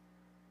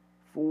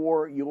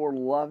 For your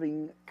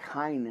loving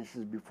kindness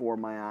is before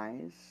my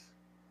eyes.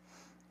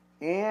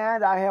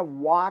 And I have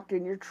walked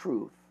in your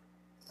truth.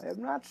 I have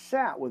not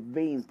sat with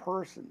vain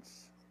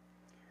persons.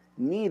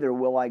 Neither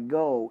will I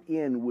go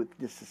in with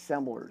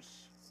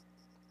dissemblers.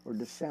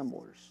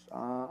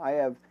 I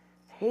have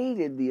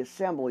hated the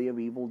assembly of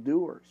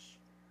evildoers,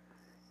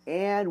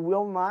 and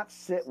will not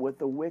sit with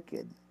the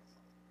wicked.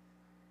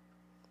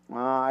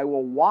 I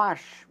will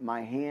wash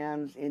my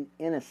hands in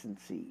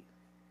innocency.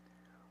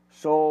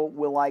 So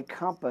will I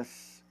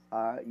compass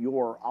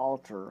your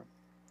altar,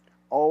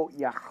 O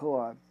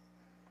Yahuwah,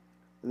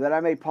 that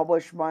I may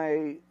publish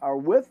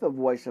with the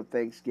voice of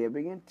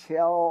thanksgiving and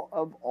tell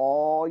of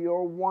all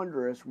your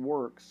wondrous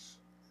works.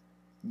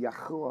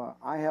 Yahuwah,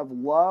 I have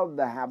loved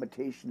the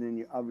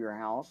habitation of your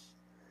house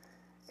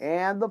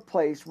and the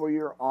place where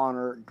your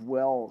honor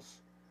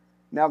dwells.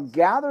 Now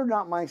gather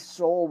not my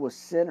soul with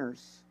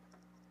sinners,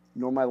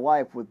 nor my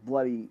life with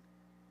bloody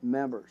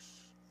members,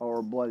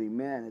 or bloody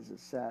men, as it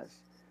says,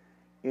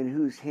 in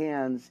whose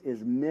hands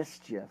is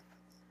mischief,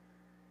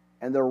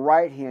 and their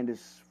right hand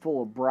is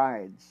full of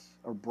bribes,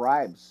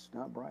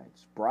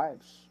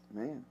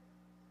 man,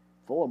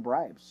 full of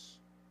bribes.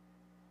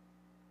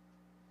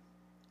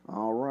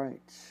 All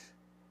right.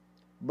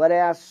 But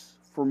as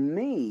for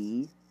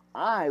me,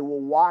 I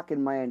will walk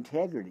in my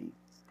integrity.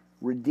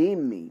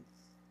 Redeem me,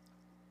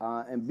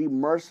 and be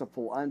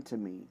merciful unto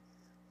me.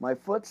 My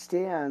foot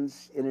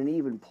stands in an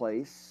even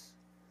place.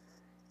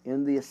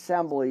 In the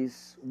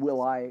assemblies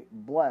will I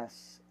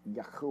bless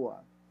Yahuwah.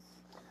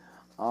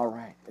 All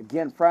right.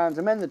 Again, friends,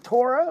 I'm in the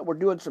Torah. We're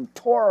doing some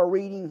Torah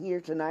reading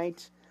here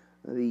tonight,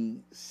 the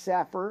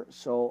Sefer.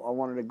 So I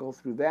wanted to go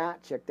through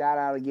that. Check that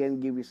out again.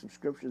 Give you some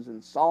scriptures in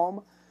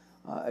Psalm.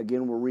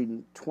 Again, we're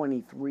reading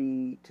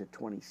 23 to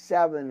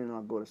 27, and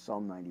I'll go to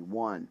Psalm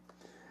 91.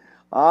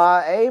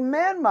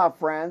 Amen, my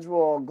friends.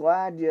 Well,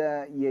 glad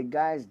you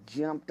guys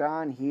jumped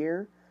on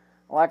here.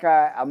 Like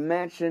I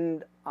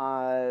mentioned,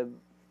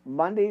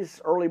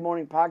 Monday's early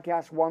morning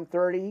podcast,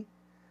 1:30.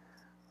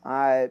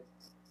 I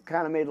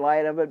kind of made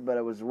light of it, but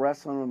I was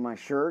wrestling with my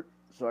shirt.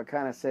 So I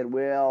kind of said,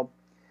 well,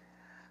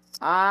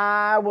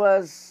 I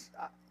was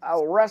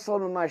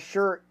wrestling with my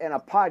shirt and a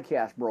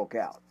podcast broke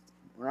out.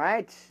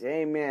 Right?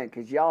 Amen.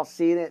 Because y'all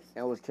seen it.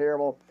 It was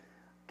terrible.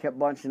 Kept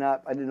bunching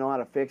up. I didn't know how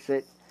to fix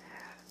it.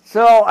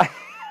 So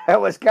I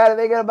was kind of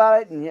thinking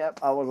about it. And yep,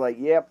 I was like,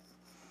 yep.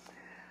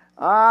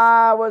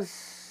 I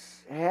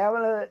was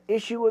having an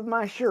issue with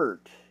my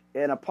shirt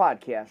and a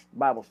podcast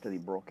Bible study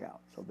broke out.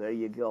 So there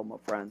you go, my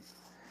friends.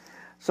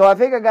 So I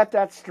think I got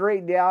that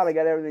straightened out. I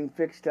got everything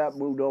fixed up,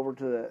 moved over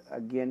to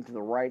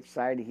the right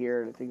side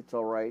here, and I think it's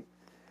all right.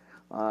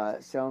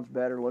 Sounds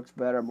better, looks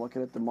better. I'm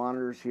looking at the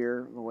monitors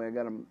here, the way I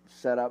got them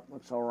set up.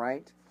 Looks all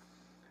right.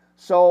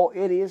 So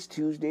it is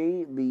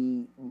Tuesday,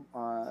 the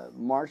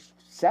March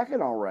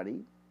 2nd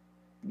already.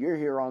 You're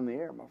here on the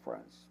air, my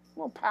friends.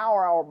 Well,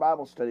 Power Hour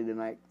Bible study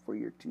tonight for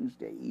your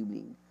Tuesday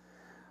evening,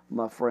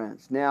 my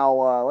friends.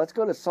 Now, let's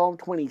go to Psalm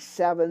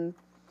 27.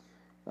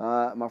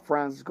 My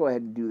friends, let's go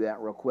ahead and do that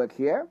real quick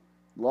here.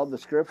 Love the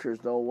scriptures,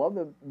 though. Love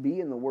to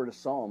be in the word of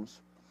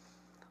Psalms.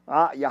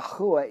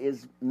 Yahuwah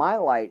is my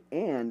light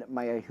and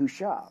my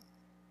Yahusha.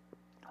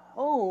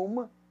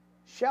 Whom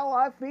shall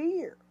I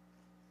fear?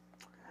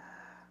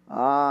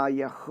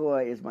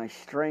 Yahuwah is my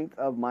strength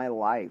of my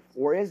life,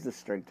 or is the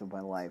strength of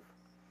my life.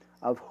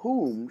 Of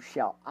whom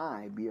shall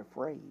I be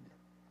afraid?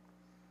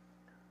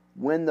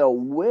 When the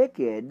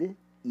wicked,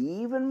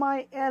 even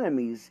my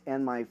enemies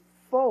and my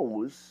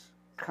foes,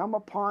 come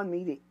upon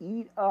me to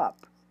eat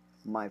up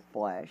my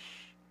flesh,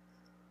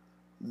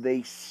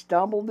 they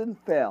stumbled and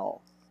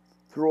fell.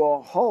 Through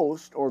a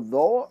host, or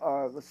though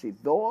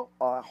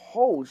a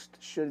host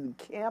should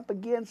encamp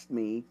against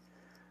me,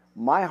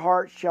 my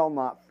heart shall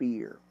not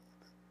fear.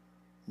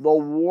 Though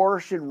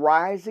war should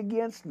rise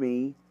against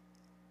me,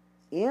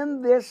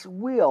 in this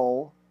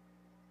will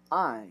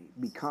I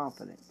be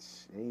confident.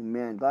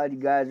 Amen. Glad you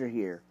guys are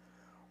here.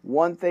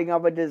 One thing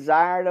of a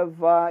desired of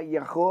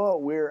Yahuwah.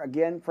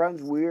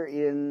 We're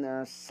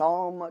in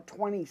Psalm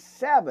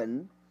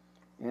 27,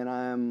 and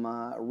I'm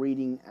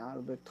reading out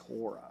of the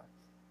Torah.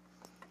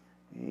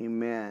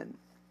 Amen.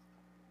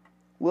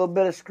 A little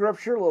bit of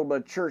scripture, a little bit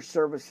of church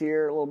service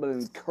here, a little bit of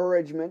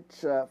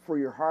encouragement for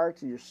your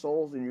hearts and your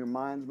souls and your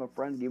minds, my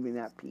friends. Give me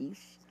that peace.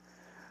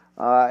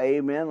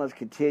 Amen. Let's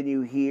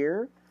continue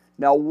here.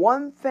 Now,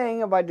 one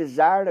thing have I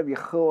desired of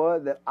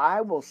Yahuwah that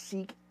I will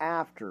seek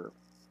after,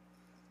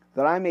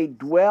 that I may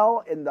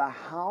dwell in the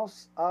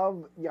house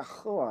of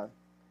Yahuwah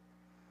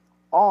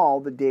all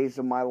the days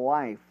of my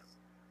life,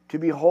 to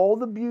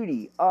behold the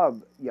beauty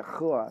of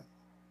Yahuwah,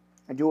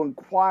 and to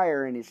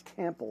inquire in his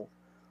temple.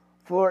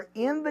 For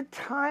in the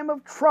time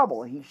of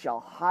trouble he shall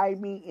hide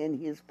me in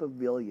his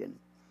pavilion,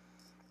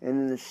 and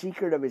in the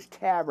secret of his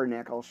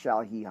tabernacle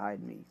shall he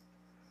hide me.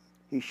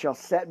 He shall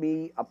set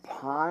me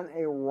upon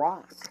a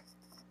rock,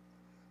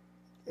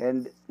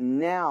 and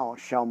now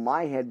shall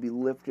my head be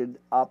lifted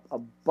up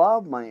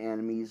above my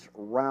enemies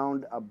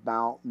round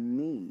about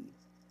me.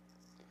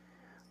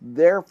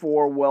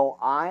 Therefore will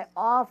I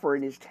offer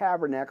in his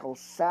tabernacle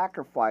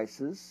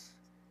sacrifices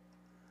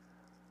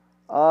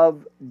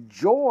of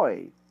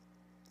joy.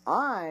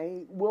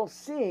 I will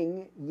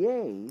sing,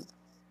 yea,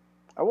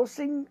 I will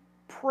sing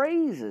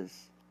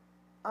praises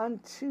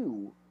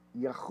unto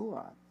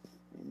Yahuwah.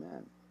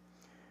 Amen.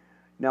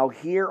 Now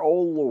hear, O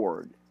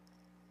Lord,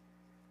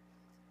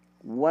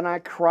 when I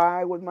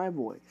cry with my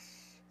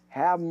voice,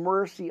 have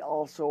mercy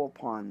also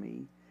upon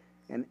me,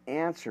 and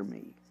answer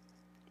me.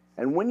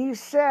 And when you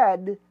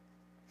said,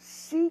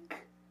 seek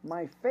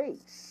my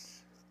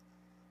face,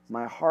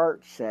 my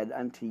heart said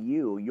unto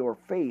you, your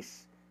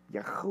face,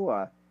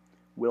 Yahuwah,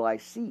 will I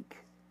seek.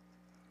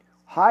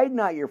 Hide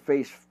not your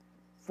face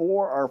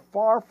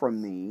far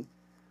from me.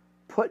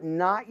 Put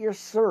not your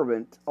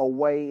servant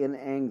away in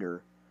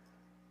anger.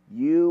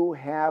 You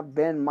have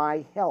been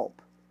my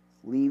help.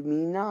 Leave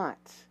me not,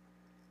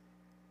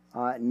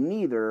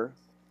 neither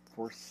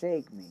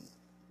forsake me.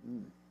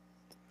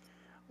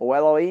 O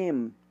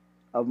Elohim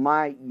of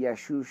my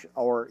Yeshush,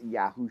 or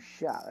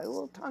Yahusha. A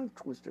little tongue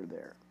twister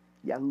there.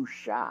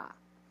 Yahusha.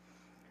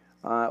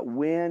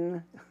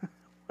 When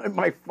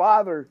my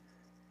father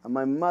and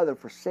my mother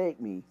forsake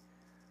me,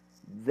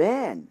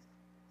 then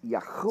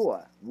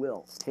Yahuwah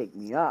will take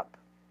me up.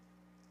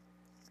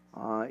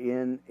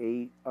 In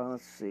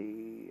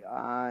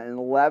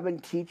 11,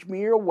 teach me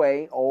your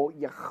way, O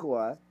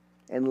Yahuwah,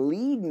 and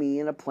lead me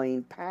in a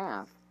plain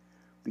path.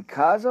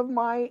 Because of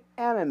my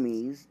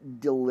enemies,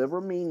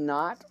 deliver me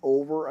not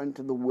over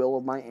unto the will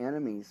of my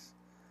enemies.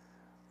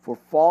 For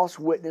false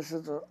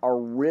witnesses are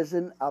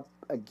risen up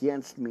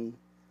against me.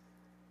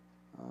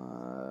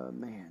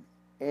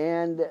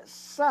 And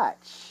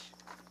such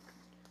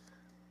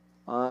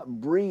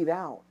breathe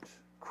out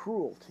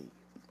cruelty.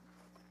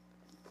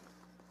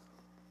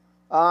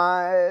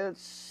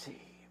 Let's see.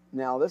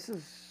 Now, this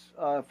is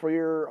for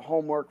your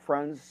homework,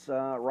 friends.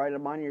 Write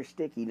them on your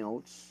sticky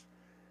notes.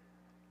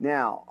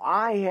 Now,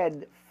 I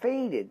had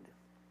fainted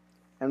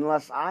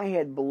unless I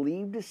had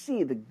believed to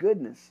see the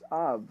goodness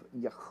of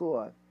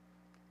Yahuwah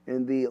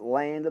in the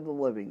land of the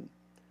living.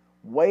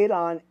 Wait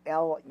on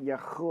El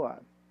Yahuwah.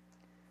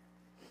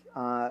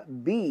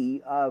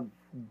 Be of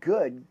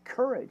good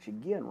courage.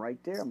 Again,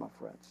 right there, my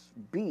friends.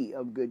 Be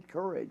of good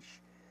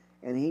courage,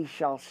 and he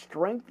shall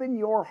strengthen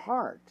your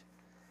heart.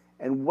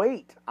 And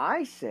wait,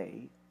 I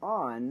say,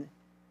 on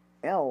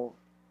El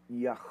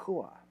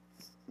Yahuwah.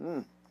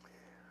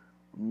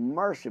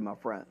 Mercy, my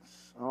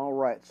friends. All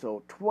right,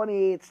 so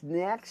 28's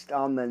next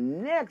on the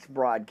next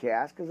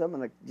broadcast, because I'm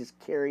going to just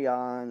carry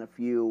on a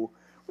few.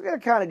 We're going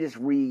to kind of just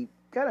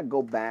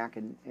go back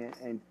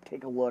and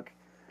take a look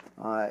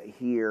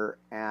here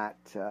at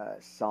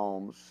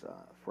Psalms,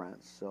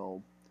 friends.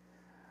 So,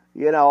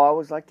 I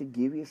always like to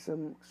give you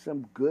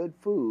some good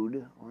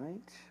food,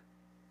 right?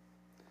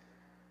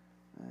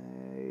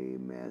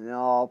 Amen.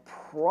 Now, I'll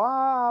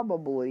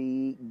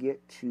probably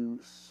get to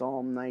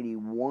Psalm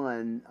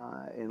 91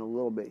 in a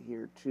little bit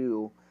here,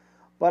 too.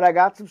 But I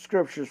got some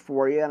scriptures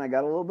for you, and I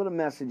got a little bit of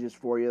messages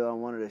for you that I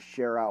wanted to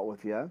share out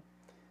with you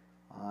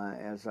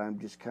as I'm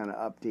just kind of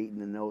updating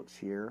the notes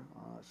here.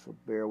 So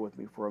bear with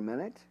me for a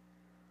minute.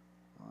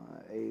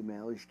 Amen.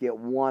 At least get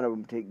one of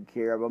them taken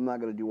care of. I'm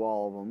not going to do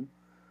all of them,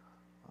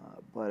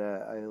 but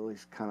I at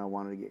least kind of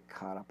wanted to get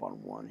caught up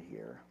on one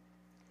here.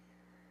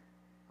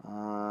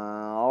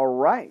 All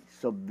right,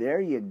 so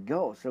there you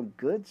go. Some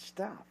good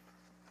stuff.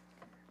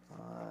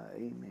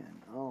 Amen.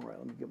 All right,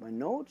 let me get my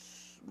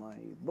notes, my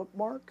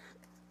bookmark.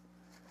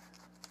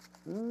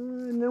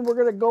 And then we're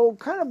going to go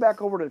kind of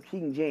back over to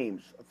King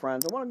James,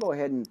 friends. I want to go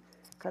ahead and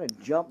kind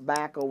of jump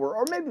back over,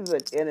 or maybe the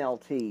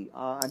NLT.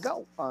 I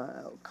got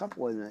a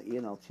couple in the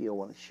NLT I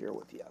want to share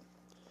with you.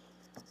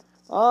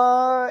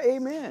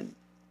 Amen.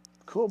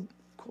 Cool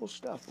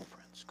stuff, my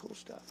friends. Cool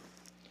stuff.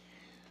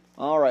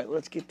 All right,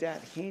 let's get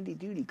that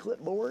handy-duty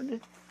clipboard.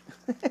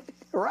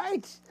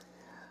 Right?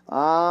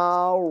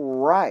 All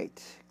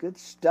right. Good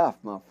stuff,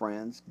 my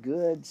friends.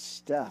 Good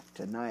stuff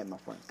tonight, my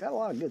friends. Got a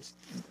lot of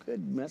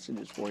good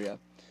messages for you.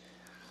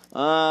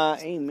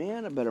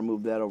 Amen. I better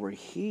move that over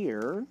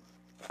here.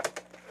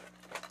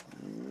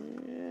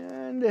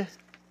 And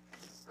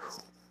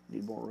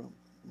need more room,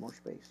 more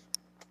space.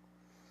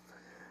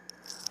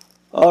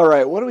 All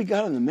right, what do we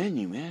got on the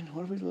menu, man?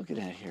 What are we looking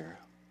at here?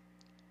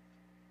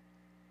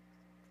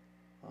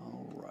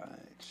 All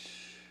right.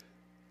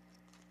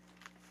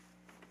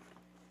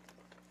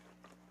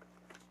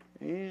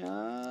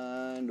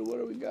 And what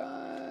do we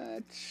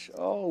got?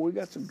 Oh, we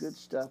got some good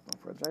stuff, my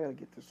friends. I got to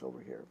get this over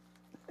here.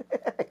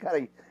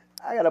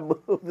 I gotta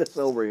move this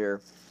over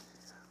here.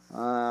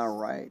 All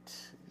right.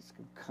 Just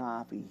a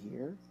copy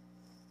here.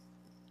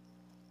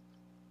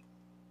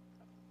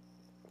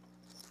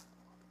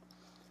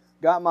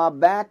 Got my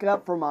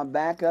backup for my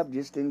backup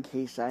just in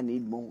case I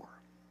need more.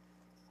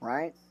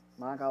 Right?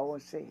 Like I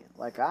always say,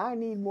 like I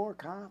need more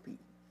copy.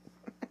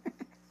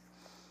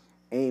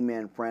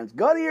 Amen, friends.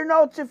 Go to your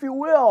notes if you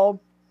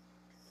will.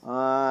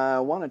 I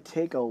want to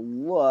take a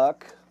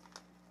look.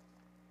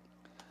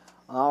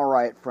 All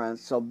right,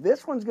 friends. So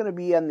this one's going to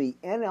be in the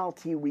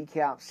NLT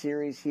recap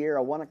series here.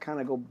 I want to kind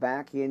of go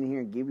back in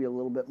here and give you a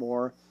little bit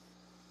more.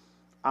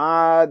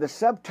 The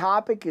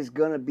subtopic is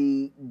going to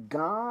be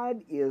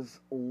God is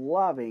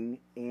loving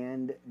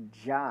and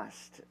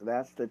just.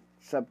 That's the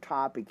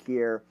subtopic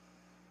here.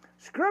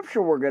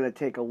 Scripture we're going to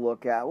take a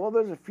look at. Well,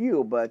 there's a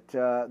few, but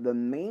the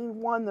main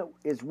one that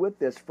is with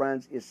this,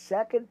 friends, is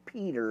 2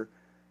 Peter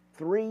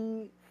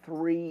 3,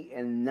 3,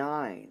 and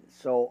 9.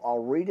 So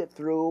I'll read it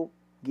through,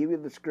 give you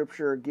the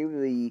scripture, give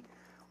you the,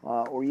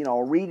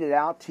 I'll read it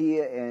out to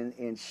you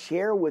and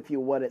share with you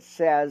what it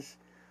says.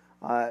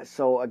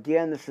 So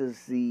again, this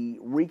is the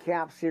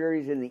recap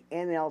series in the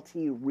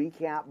NLT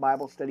Recap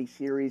Bible Study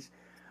Series.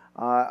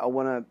 I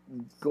want to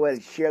go ahead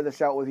and share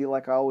this out with you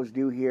like I always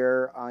do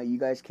here. You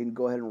guys can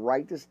go ahead and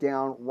write this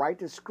down, write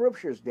the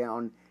scriptures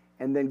down,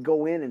 and then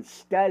go in and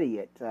study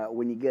it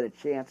when you get a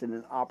chance and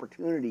an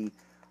opportunity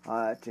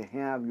to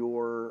have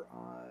your,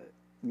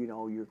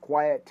 your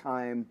quiet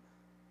time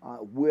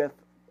with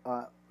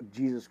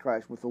Jesus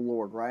Christ, with the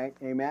Lord, right?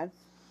 Amen?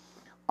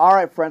 All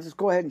right, friends, let's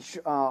go ahead and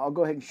I'll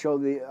go ahead and show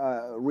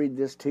read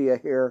this to you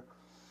here.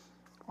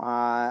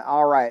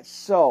 All right,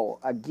 so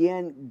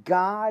again,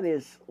 God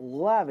is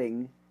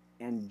loving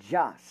and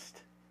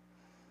just.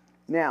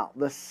 Now,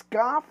 the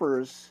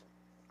scoffers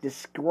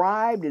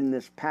described in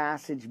this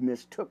passage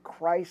mistook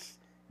Christ's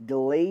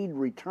delayed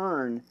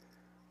return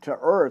to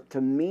earth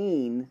to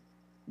mean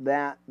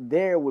that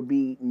there would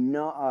be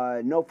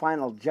no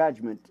final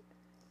judgment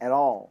at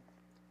all.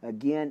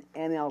 Again,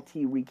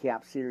 NLT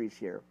recap series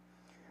here.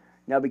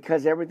 Now,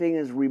 because everything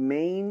has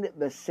remained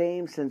the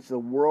same since the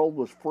world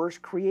was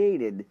first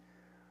created,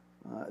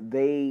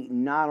 they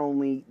not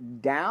only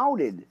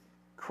doubted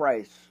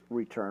Christ's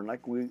return,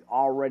 like we're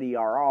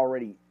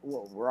already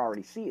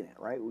seeing it,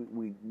 right?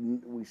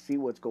 We see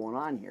what's going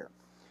on here.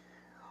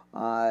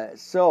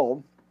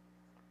 So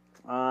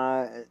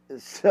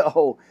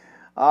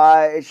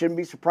it shouldn't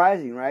be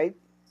surprising, right?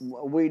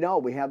 We know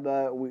we have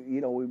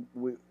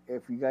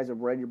if you guys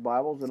have read your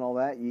Bibles and all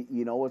that,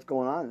 you know what's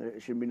going on. There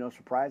should be no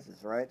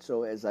surprises, right?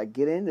 So as I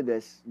get into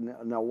this,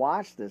 now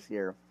watch this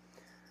here.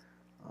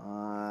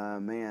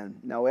 Man.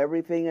 Now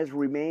everything has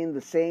remained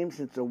the same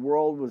since the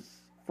world was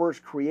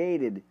first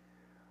created.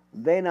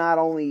 They not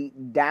only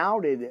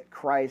doubted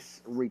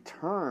Christ's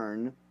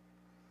return,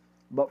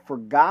 but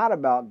forgot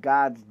about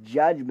God's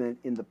judgment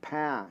in the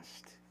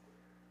past.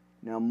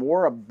 Now,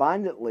 more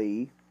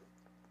abundantly,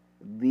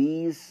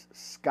 these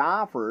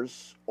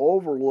scoffers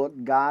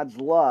overlooked God's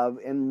love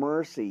and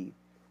mercy.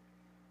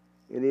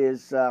 It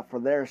is for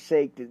their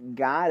sake that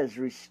God is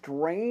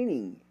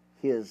restraining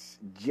His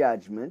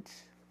judgment,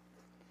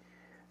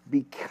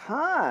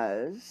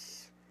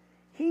 because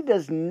He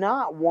does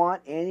not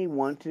want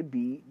anyone to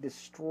be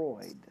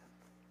destroyed.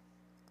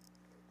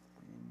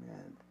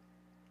 Amen.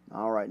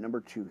 All right, number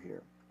 2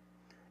 here.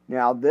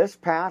 Now, this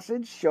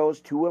passage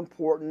shows two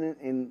important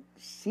and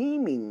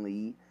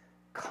seemingly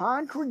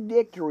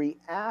contradictory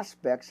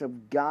aspects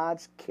of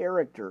God's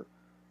character,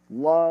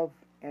 love,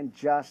 and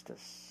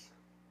justice.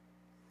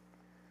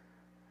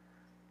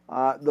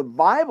 The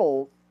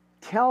Bible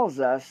tells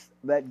us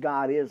that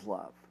God is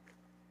love.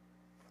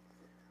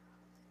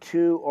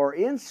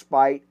 In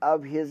spite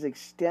of His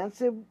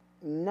extensive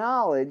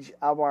knowledge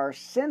of our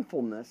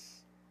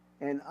sinfulness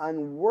and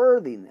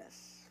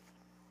unworthiness.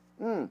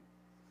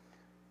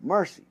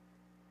 Mercy.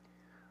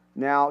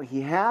 Now,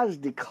 He has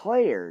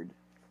declared,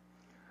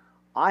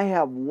 I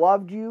have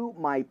loved you,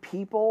 my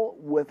people,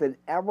 with an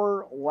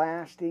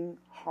everlasting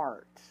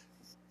heart.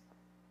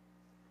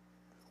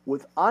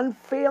 With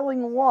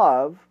unfailing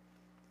love,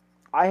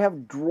 I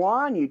have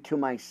drawn you to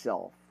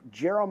myself.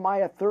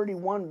 Jeremiah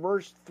 31,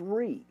 verse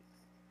 3.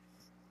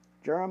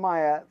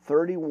 Jeremiah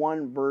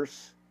 31,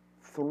 verse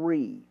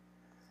 3.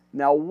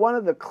 Now, one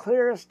of the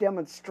clearest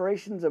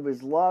demonstrations of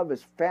His love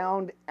is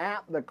found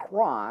at the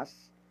cross,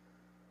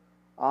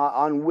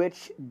 on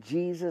which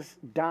Jesus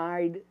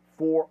died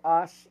for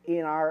us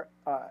in our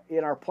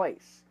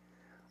place.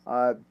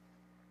 Now,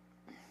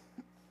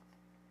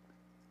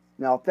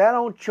 if that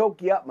don't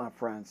choke you up, my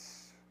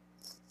friends,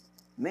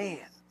 man,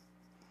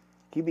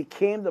 He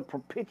became the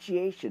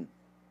propitiation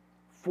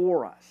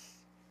for us.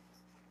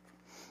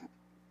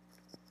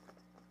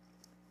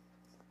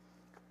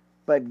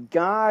 But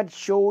God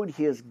showed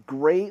His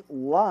great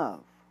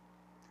love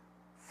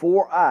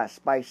for us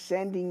by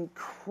sending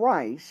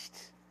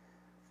Christ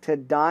to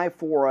die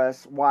for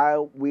us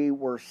while we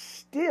were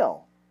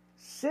still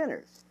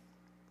sinners.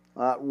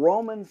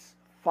 Romans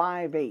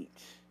 5:8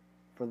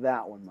 for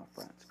that one, my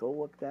friends. Go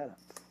look that up.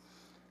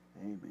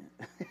 Amen.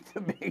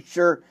 To make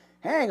sure,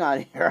 hang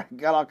on here, I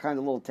got all kinds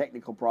of little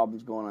technical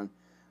problems going on.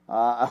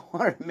 I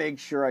wanted to make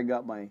sure I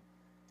got my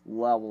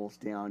levels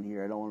down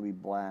here. I don't want to be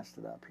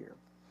blasted up here.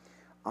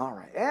 All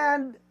right,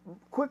 and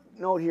quick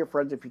note here,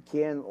 friends, if you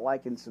can,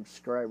 like and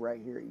subscribe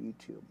right here at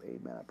YouTube.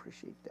 Amen, I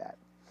appreciate that.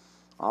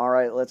 All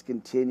right, let's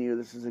continue.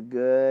 This is a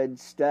good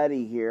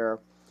study here.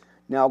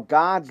 Now,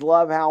 God's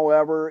love,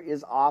 however,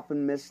 is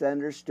often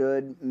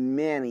misunderstood.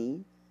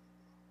 Many,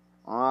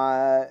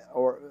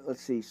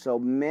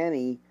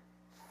 many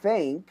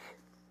think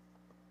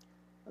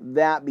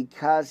that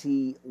because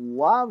He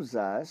loves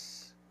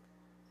us,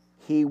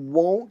 He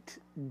won't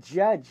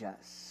judge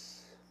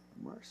us.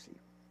 Mercy.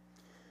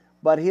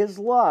 But His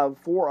love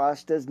for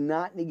us does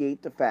not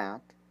negate the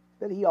fact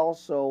that He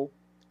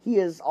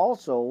is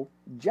also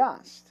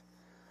just.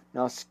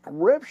 Now,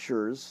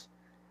 Scriptures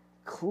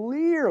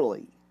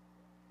clearly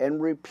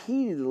and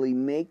repeatedly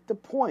make the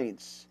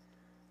points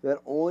that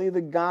only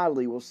the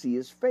godly will see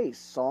His face.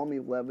 Psalm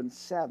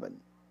 11:7.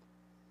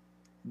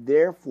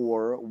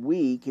 Therefore,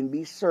 we can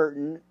be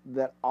certain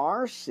that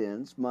our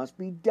sins must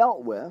be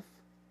dealt with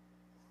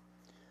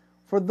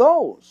for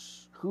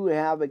those who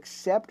have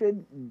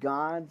accepted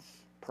God's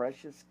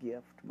precious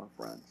gift, my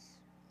friends,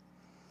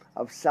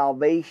 of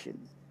salvation.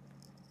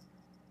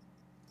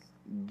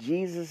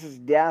 Jesus'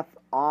 death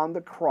on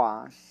the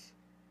cross.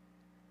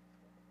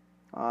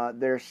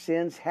 Their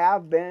sins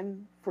have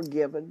been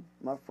forgiven,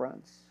 my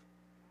friends.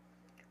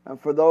 And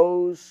for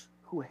those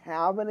who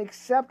haven't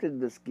accepted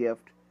this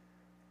gift,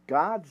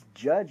 God's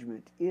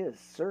judgment is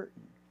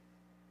certain.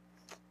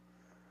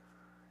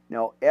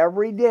 Now,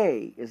 every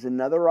day is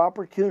another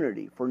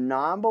opportunity for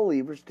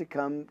non-believers to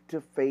come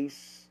to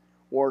faith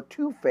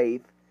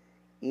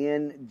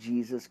in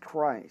Jesus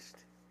Christ.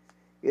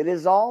 It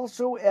is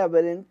also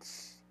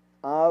evidence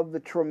of the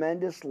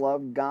tremendous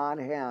love God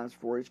has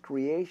for His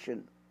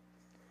creation.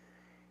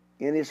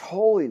 In His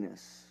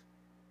holiness,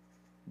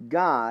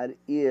 God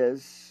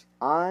is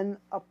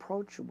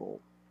unapproachable.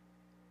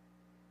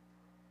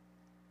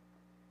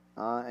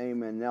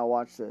 Amen. Now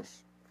watch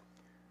this.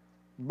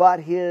 But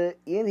in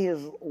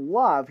His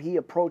love, He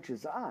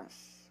approaches us.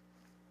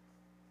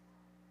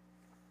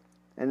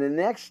 And the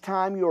next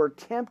time you are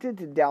tempted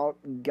to doubt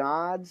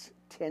God's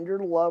tender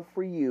love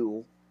for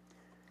you,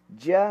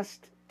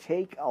 just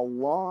take a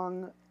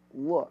long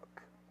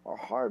look, or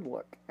hard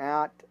look,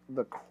 at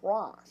the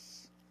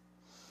cross.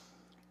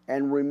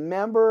 And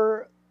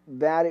remember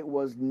that it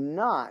was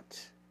not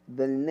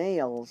the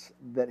nails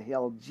that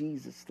held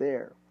Jesus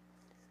there,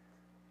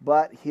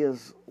 but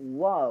His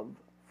love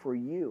for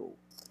you.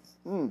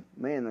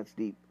 Man, that's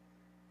deep.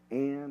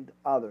 And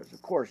others.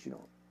 Of course,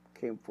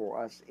 came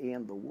for us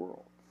and the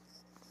world.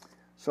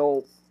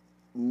 So,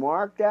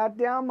 Mark that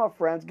down, my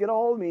friends. Get a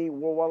hold of me,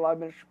 Worldwide Live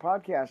Ministry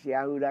Podcast,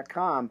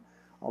 yahoo.com.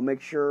 I'll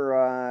make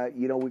sure,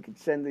 we can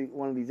send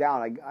one of these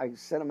out. I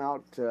send them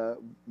out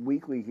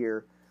weekly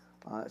here.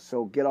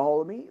 So get a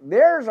hold of me.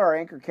 There's our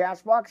Anchor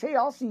Cast box. Hey,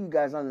 I'll see you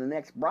guys on the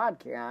next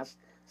broadcast.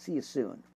 See you soon.